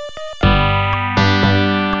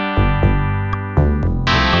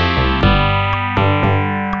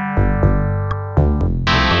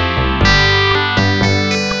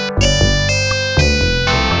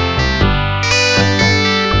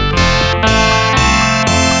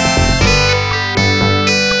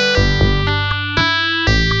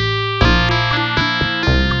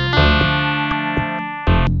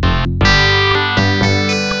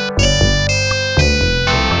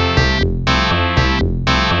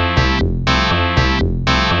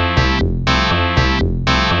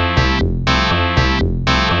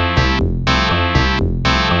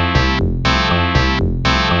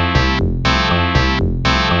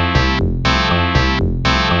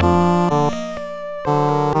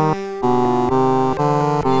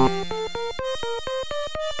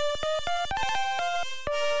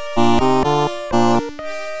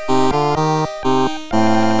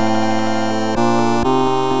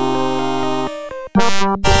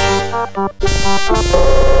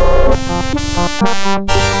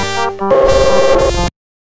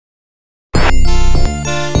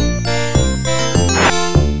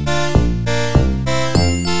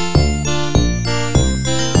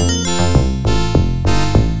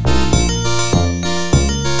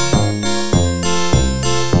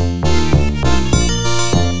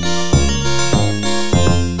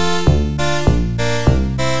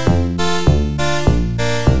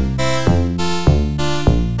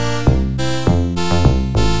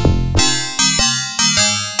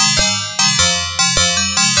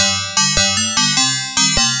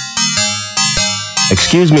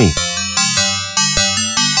 Excuse me.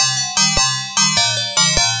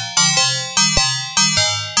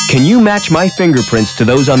 Can you match my fingerprints to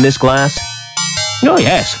those on this glass? Oh,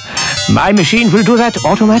 yes. My machine will do that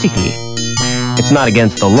automatically. It's not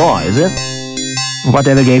against the law, is it?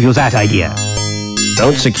 Whatever gave you that idea?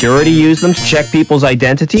 Don't security use them to check people's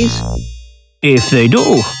identities? If they do,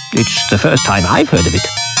 it's the first time I've heard of it.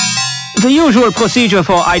 The usual procedure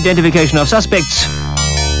for identification of suspects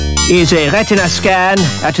is a retina scan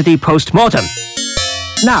at the post-mortem.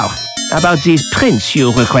 Now, about these prints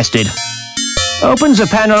you requested. Open the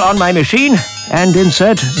panel on my machine and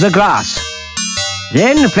insert the glass.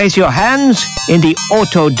 Then place your hands in the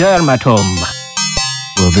otodermatome.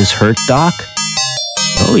 Will this hurt, Doc?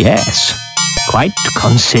 Oh yes, quite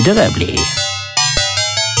considerably.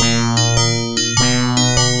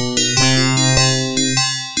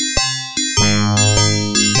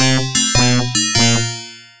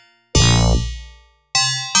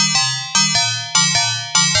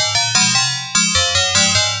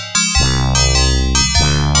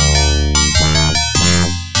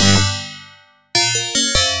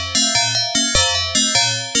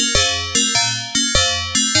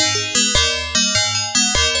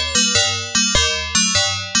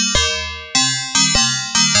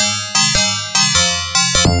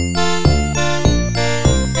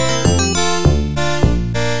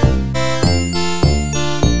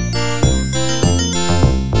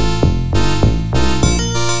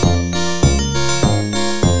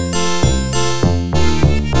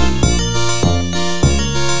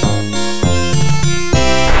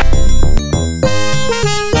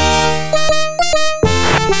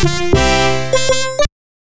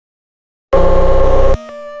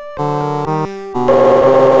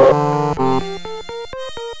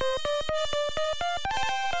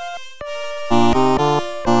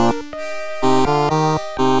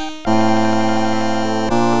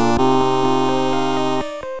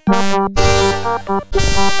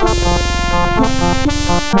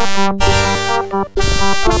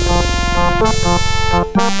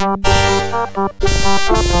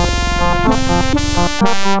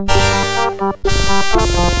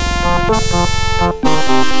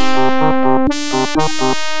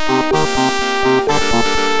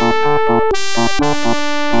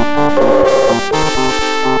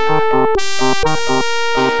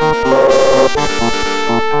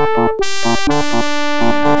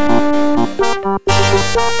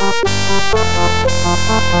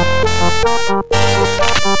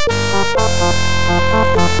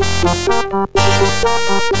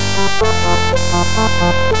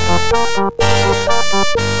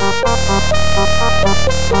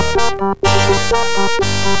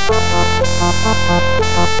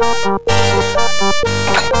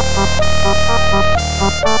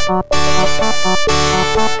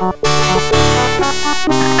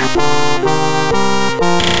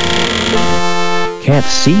 Can't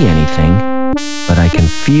see anything, but I can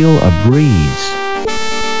feel a breeze.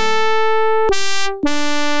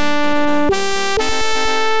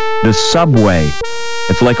 The subway.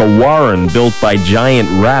 It's like a warren built by giant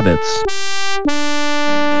rabbits.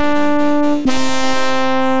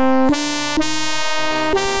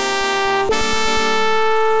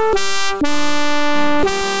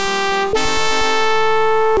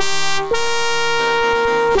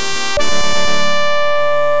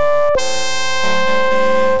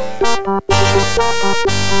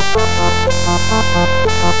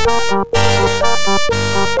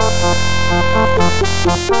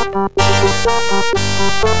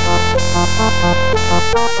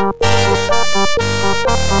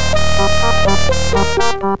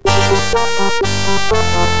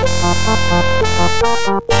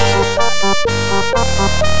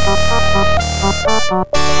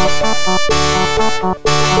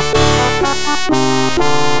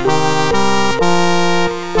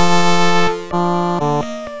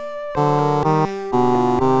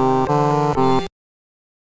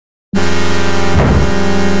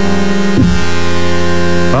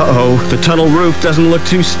 Uh-oh, the tunnel roof doesn't look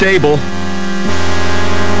too stable.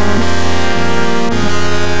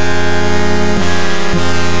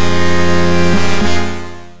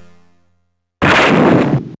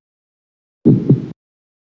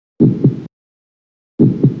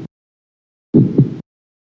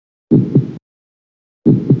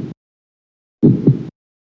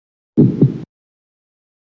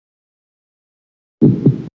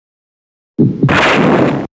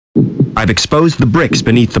 I've exposed the bricks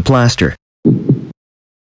beneath the plaster.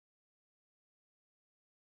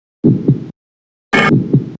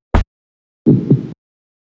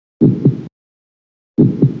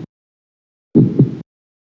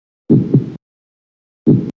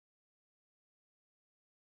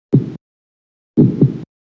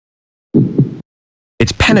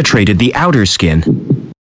 It's penetrated the outer skin.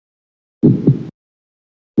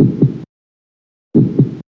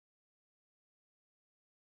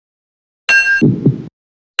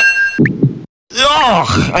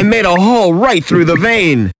 Oh, I made a hole right through the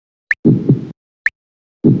vein.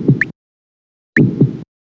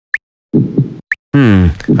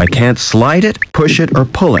 I can't slide it, push it, or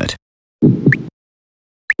pull it.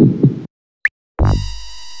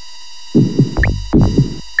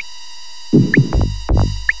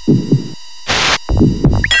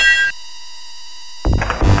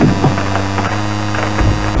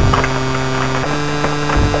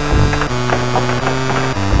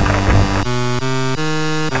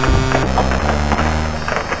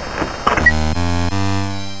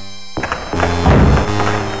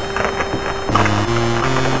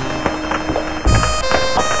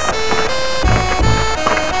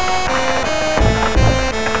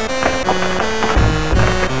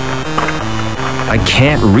 I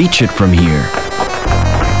can't reach it from here.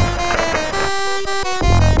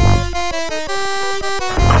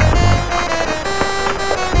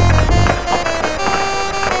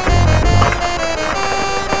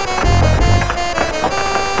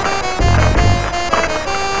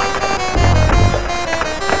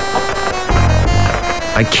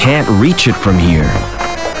 I can't reach it from here.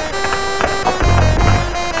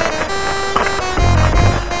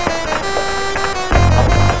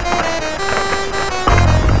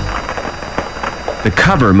 The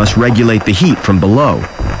cover must regulate the heat from below.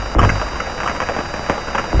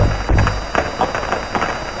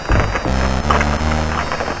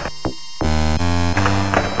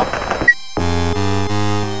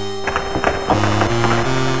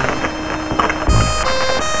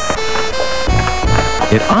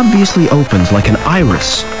 It obviously opens like an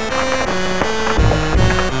iris.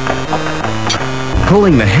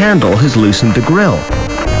 Pulling the handle has loosened the grill.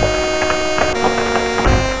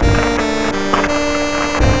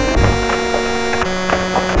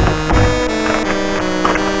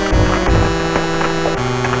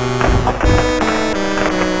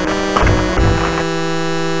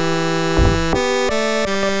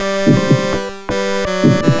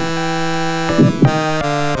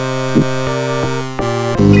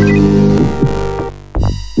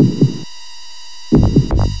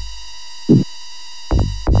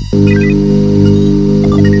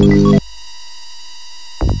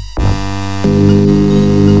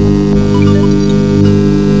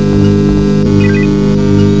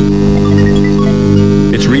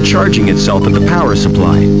 It's recharging itself at the power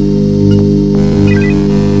supply.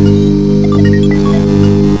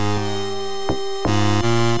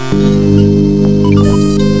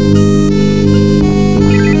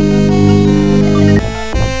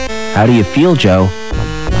 How do you feel, Joe?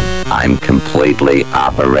 I'm completely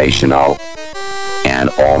operational, and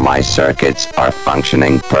all my circuits are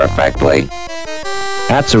functioning perfectly.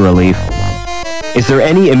 That's a relief. Is there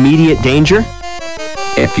any immediate danger?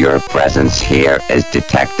 If your presence here is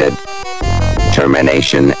detected,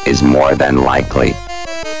 termination is more than likely.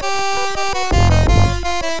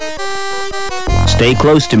 Stay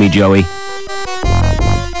close to me, Joey.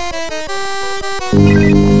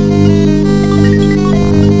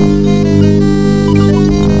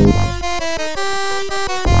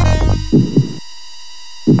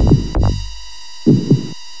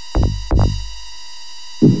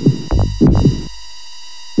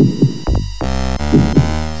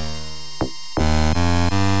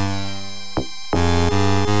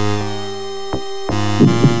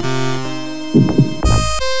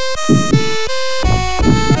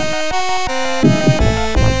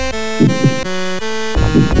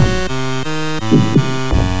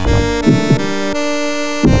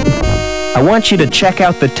 I want you to check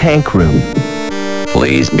out the tank room.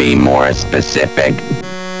 Please be more specific.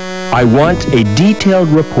 I want a detailed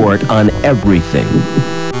report on everything,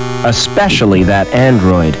 especially that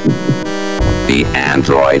android. The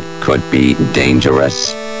android could be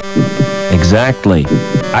dangerous. Exactly.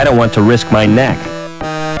 I don't want to risk my neck.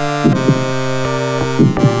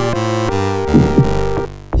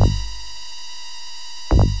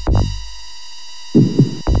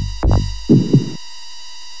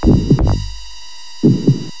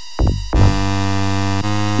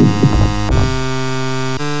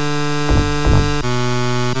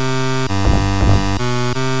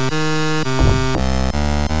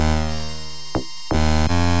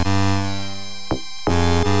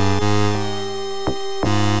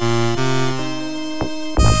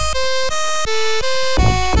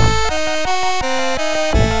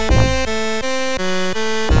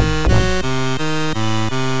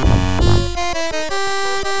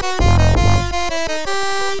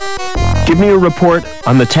 Give me a report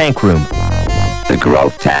on the tank room. The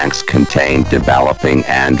growth tanks contain developing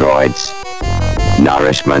androids.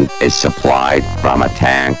 Nourishment is supplied from a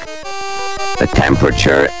tank. The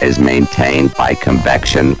temperature is maintained by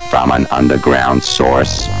convection from an underground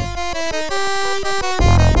source.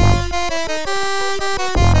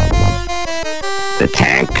 The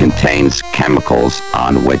tank contains chemicals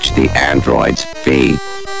on which the androids feed.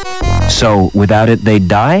 So, without it, they'd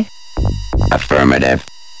die? Affirmative.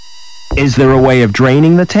 Is there a way of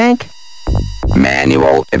draining the tank?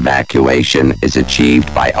 Manual evacuation is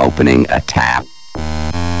achieved by opening a tap.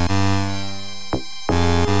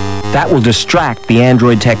 That will distract the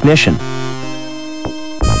android technician.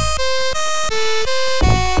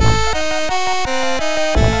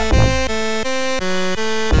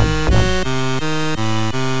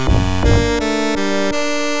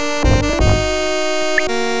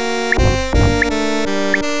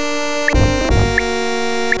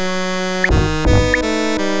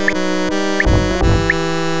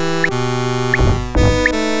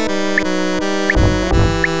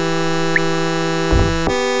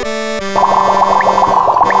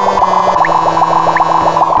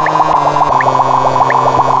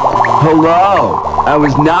 Hello. I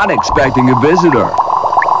was not expecting a visitor.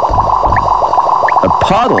 A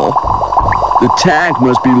puddle? The tank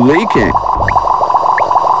must be leaking.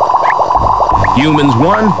 Humans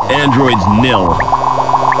 1, androids 0.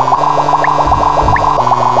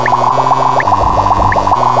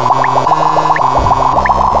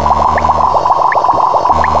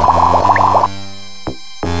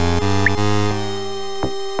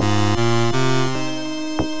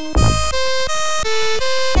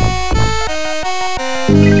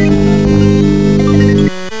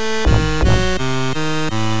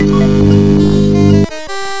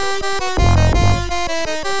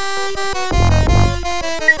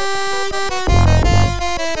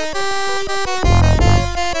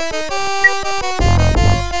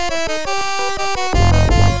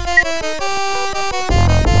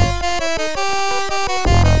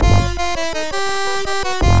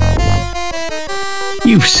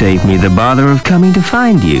 You've saved me the bother of coming to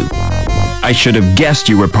find you. I should have guessed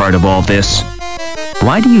you were part of all this.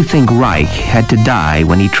 Why do you think Reich had to die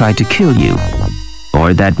when he tried to kill you?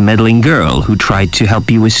 Or that meddling girl who tried to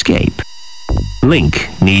help you escape? Link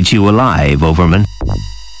needs you alive, Overman.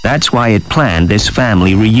 That's why it planned this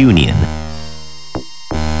family reunion.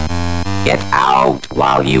 Get out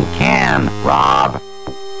while you can, Rob.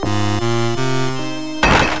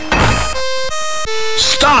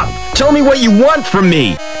 Stop! Tell me what you want from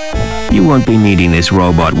me! You won't be needing this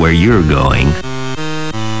robot where you're going.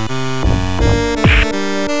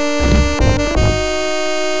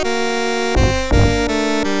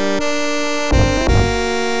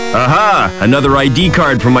 Aha! Another ID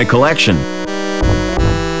card from my collection.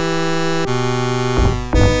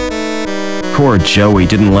 Poor Joey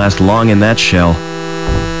didn't last long in that shell.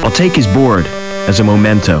 I'll take his board as a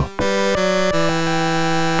memento.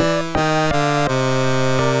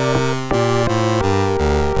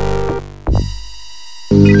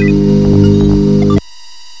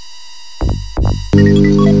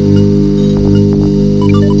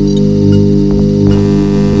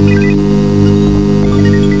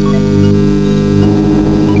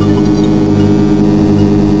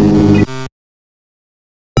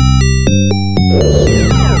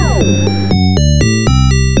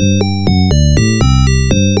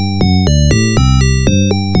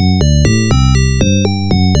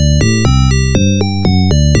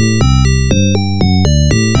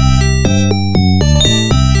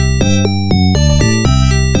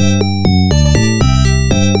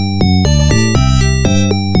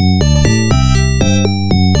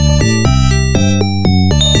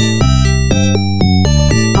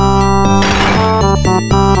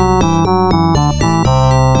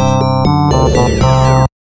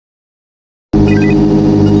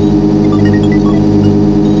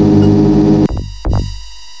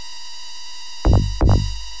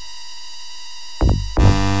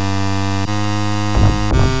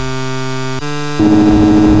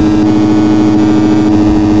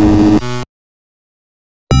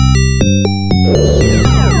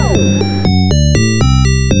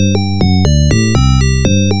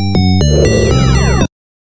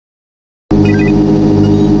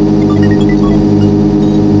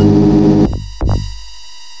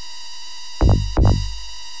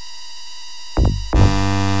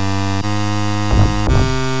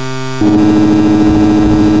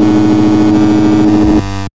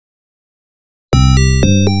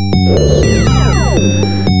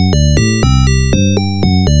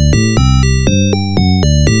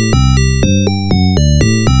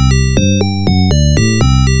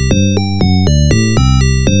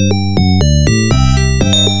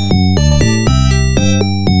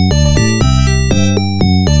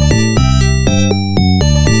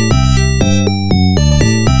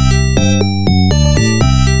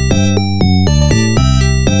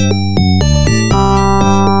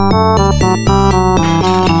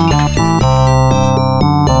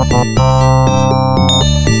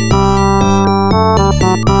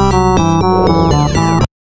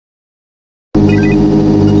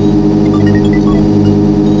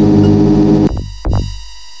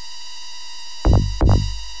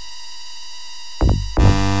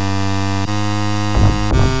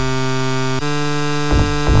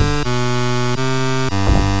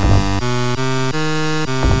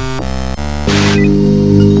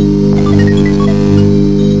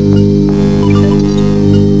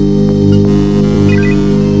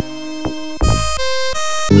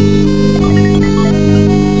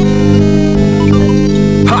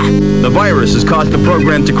 caused the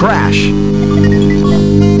program to crash.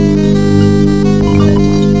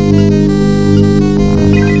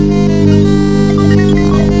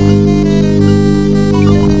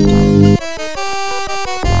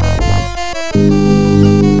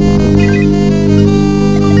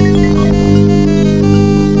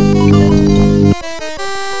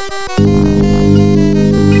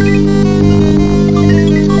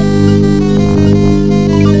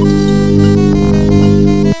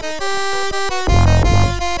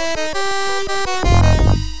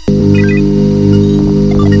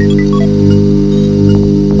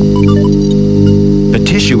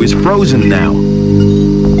 Is frozen now.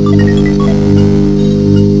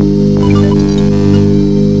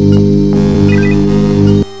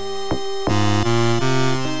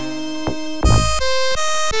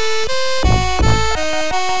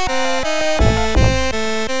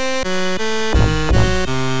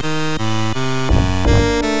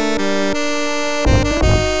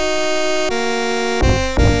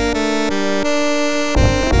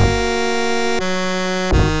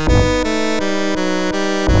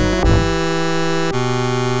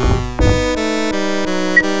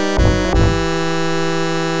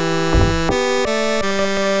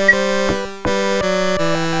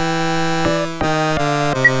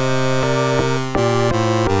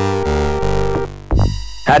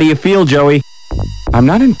 How do you feel, Joey? I'm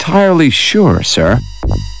not entirely sure, sir.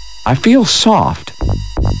 I feel soft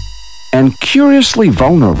and curiously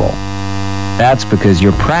vulnerable. That's because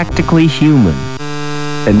you're practically human.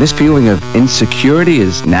 And this feeling of insecurity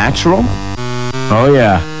is natural? Oh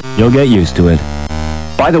yeah, you'll get used to it.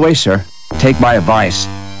 By the way, sir, take my advice.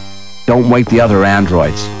 Don't wake the other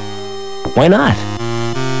androids. Why not?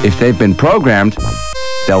 If they've been programmed,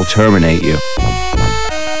 they'll terminate you.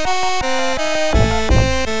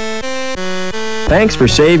 Thanks for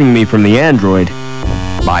saving me from the android.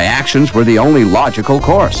 My actions were the only logical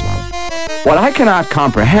course. What I cannot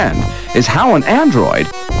comprehend is how an android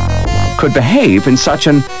could behave in such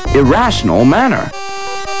an irrational manner.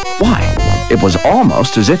 Why, it was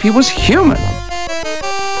almost as if he was human.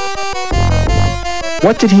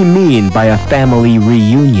 What did he mean by a family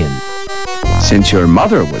reunion? Since your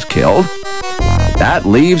mother was killed, that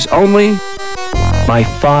leaves only my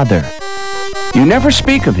father. You never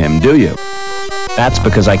speak of him, do you? That's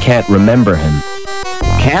because I can't remember him.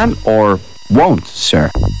 Can or won't,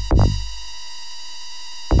 sir.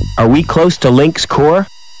 Are we close to Link's core?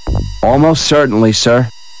 Almost certainly, sir.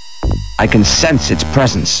 I can sense its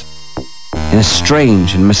presence in a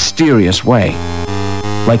strange and mysterious way.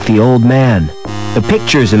 Like the old man, the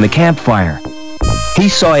pictures in the campfire. He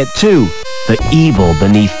saw it too, the evil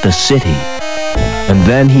beneath the city. And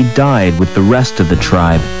then he died with the rest of the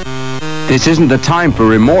tribe. This isn't the time for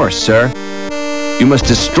remorse, sir. You must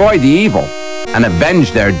destroy the evil and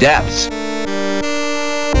avenge their deaths.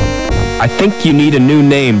 I think you need a new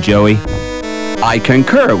name, Joey. I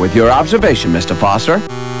concur with your observation, Mr. Foster.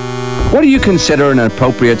 What do you consider an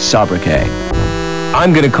appropriate sobriquet?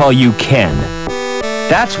 I'm gonna call you Ken.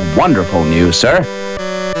 That's wonderful news, sir.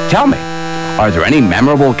 Tell me, are there any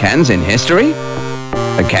memorable Kens in history?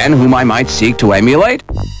 A Ken whom I might seek to emulate?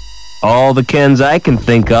 All the Kens I can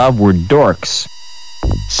think of were dorks.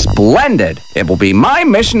 Splendid! It will be my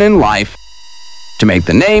mission in life to make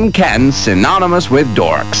the name Ken synonymous with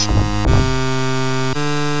dorks.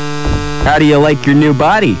 How do you like your new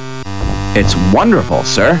body? It's wonderful,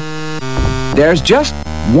 sir. There's just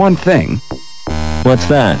one thing. What's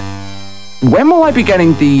that? When will I be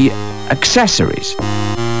getting the accessories?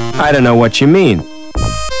 I don't know what you mean.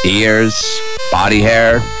 Ears, body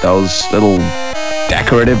hair, those little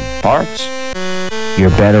decorative parts? You're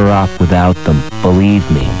better off without them, believe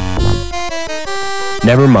me.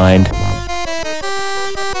 Never mind.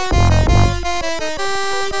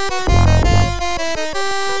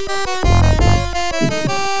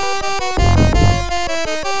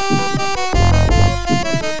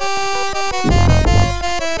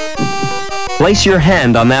 Place your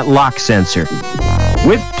hand on that lock sensor.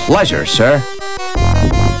 With pleasure, sir.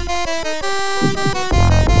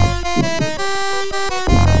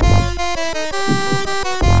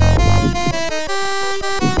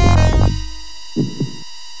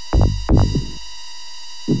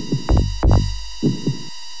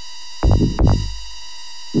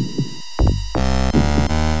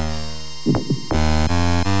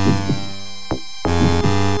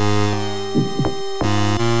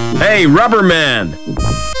 Hey, Rubber Man!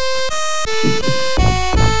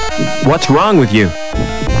 What's wrong with you?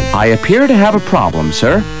 I appear to have a problem,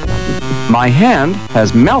 sir. My hand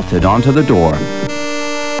has melted onto the door.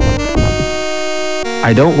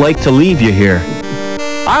 I don't like to leave you here.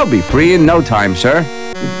 I'll be free in no time, sir.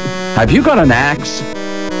 Have you got an axe?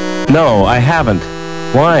 No, I haven't.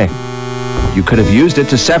 Why? You could have used it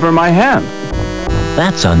to sever my hand.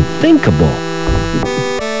 That's unthinkable.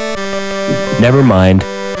 Never mind.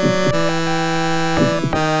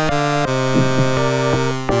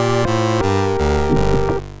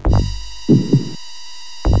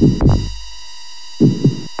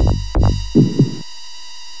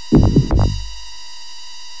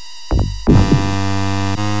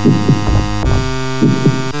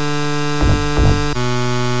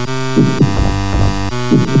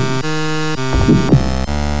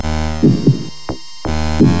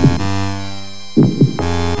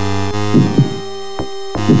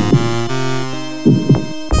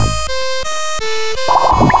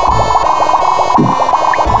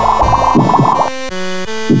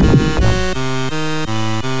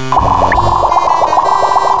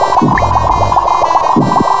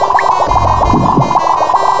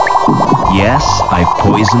 Yes, I've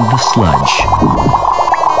poisoned the sludge.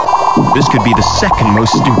 This could be the second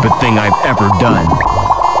most stupid thing I've ever done.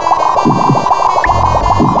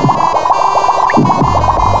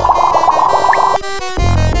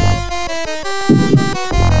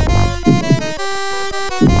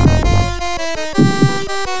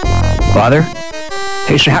 Father?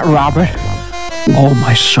 Is that Robert? Oh,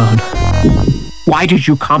 my son. Why did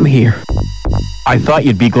you come here? I thought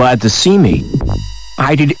you'd be glad to see me.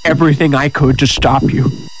 I did everything I could to stop you.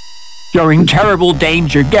 You're in terrible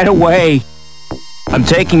danger. Get away. I'm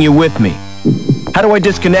taking you with me. How do I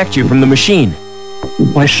disconnect you from the machine?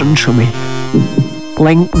 Listen to me.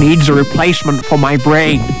 Link needs a replacement for my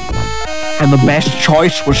brain. And the best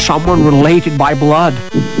choice was someone related by blood.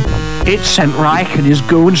 It sent Reich and his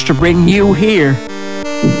goons to bring you here.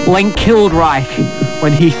 Link killed Reich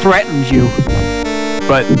when he threatened you.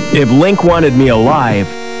 But if Link wanted me alive,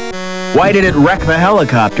 why did it wreck the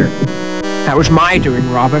helicopter? That was my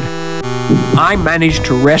doing, Robert. I managed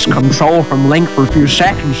to wrest control from Link for a few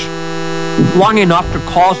seconds, long enough to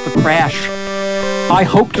cause the crash. I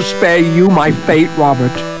hope to spare you my fate,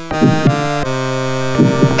 Robert.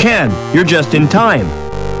 Ken, you're just in time.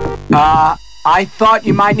 I thought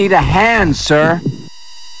you might need a hand, sir.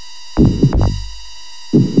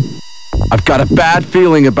 I've got a bad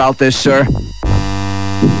feeling about this, sir.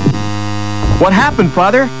 What happened,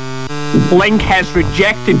 Father? Link has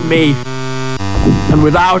rejected me, and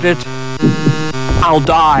without it, I'll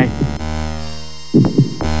die.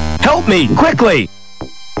 Help me, quickly!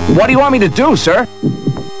 What do you want me to do, sir?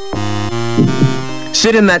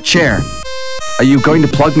 Sit in that chair. Are you going to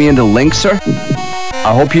plug me into Link, sir?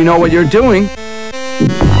 I hope you know what you're doing.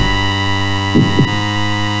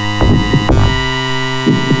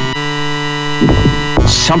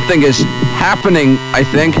 Something is happening, I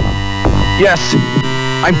think. Yes,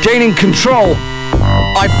 I'm gaining control.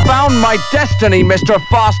 I found my destiny, Mr.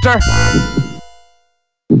 Foster.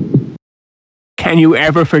 Can you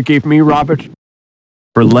ever forgive me, Robert?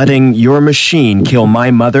 For letting your machine kill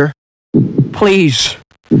my mother? Please,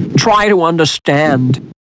 try to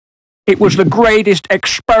understand. It was the greatest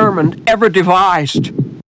experiment ever devised.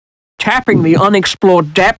 Tapping the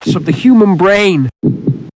unexplored depths of the human brain.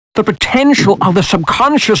 The potential of the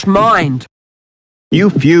subconscious mind. You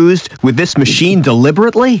fused with this machine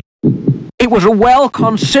deliberately? It was a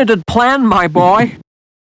well-considered plan, my boy.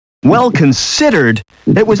 Well-considered?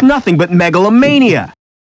 It was nothing but megalomania.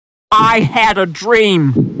 I had a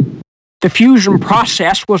dream. The fusion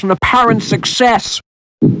process was an apparent success,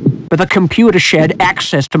 but the computer shared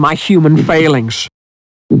access to my human failings.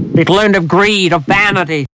 It learned of greed, of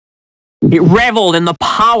vanity. It reveled in the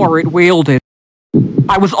power it wielded.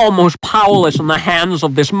 I was almost powerless in the hands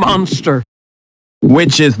of this monster.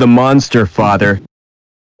 Which is the monster, Father?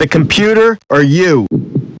 The computer or you?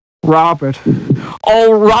 Robert.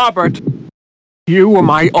 Oh, Robert. You were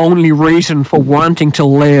my only reason for wanting to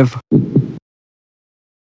live.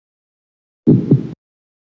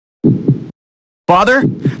 Father?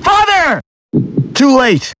 Father! Too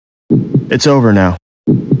late. It's over now.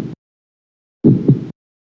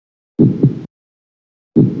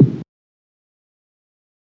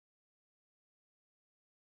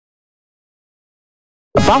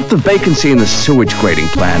 About the vacancy in the sewage grading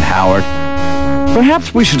plant, Howard.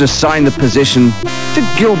 Perhaps we should assign the position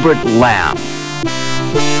to Gilbert Lamb.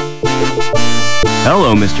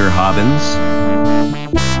 Hello, Mr. Hobbins.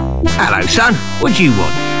 Hello, son. What do you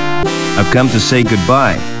want? I've come to say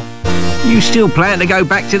goodbye. You still plan to go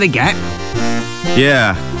back to the Gap?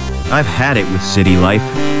 Yeah, I've had it with city life.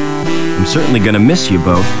 I'm certainly gonna miss you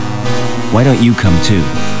both. Why don't you come too?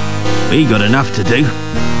 We got enough to do.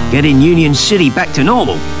 Getting Union City back to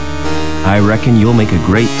normal. I reckon you'll make a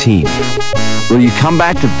great team. Will you come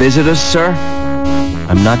back to visit us, sir?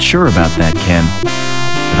 I'm not sure about that, Ken.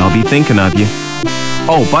 But I'll be thinking of you.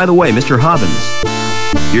 Oh, by the way, Mr. Hobbins,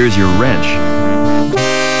 here's your wrench.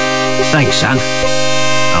 Thanks, son.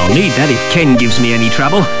 I'll need that if Ken gives me any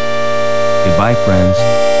trouble. Goodbye, friends.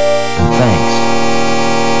 And thanks.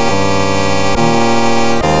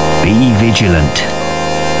 Be vigilant.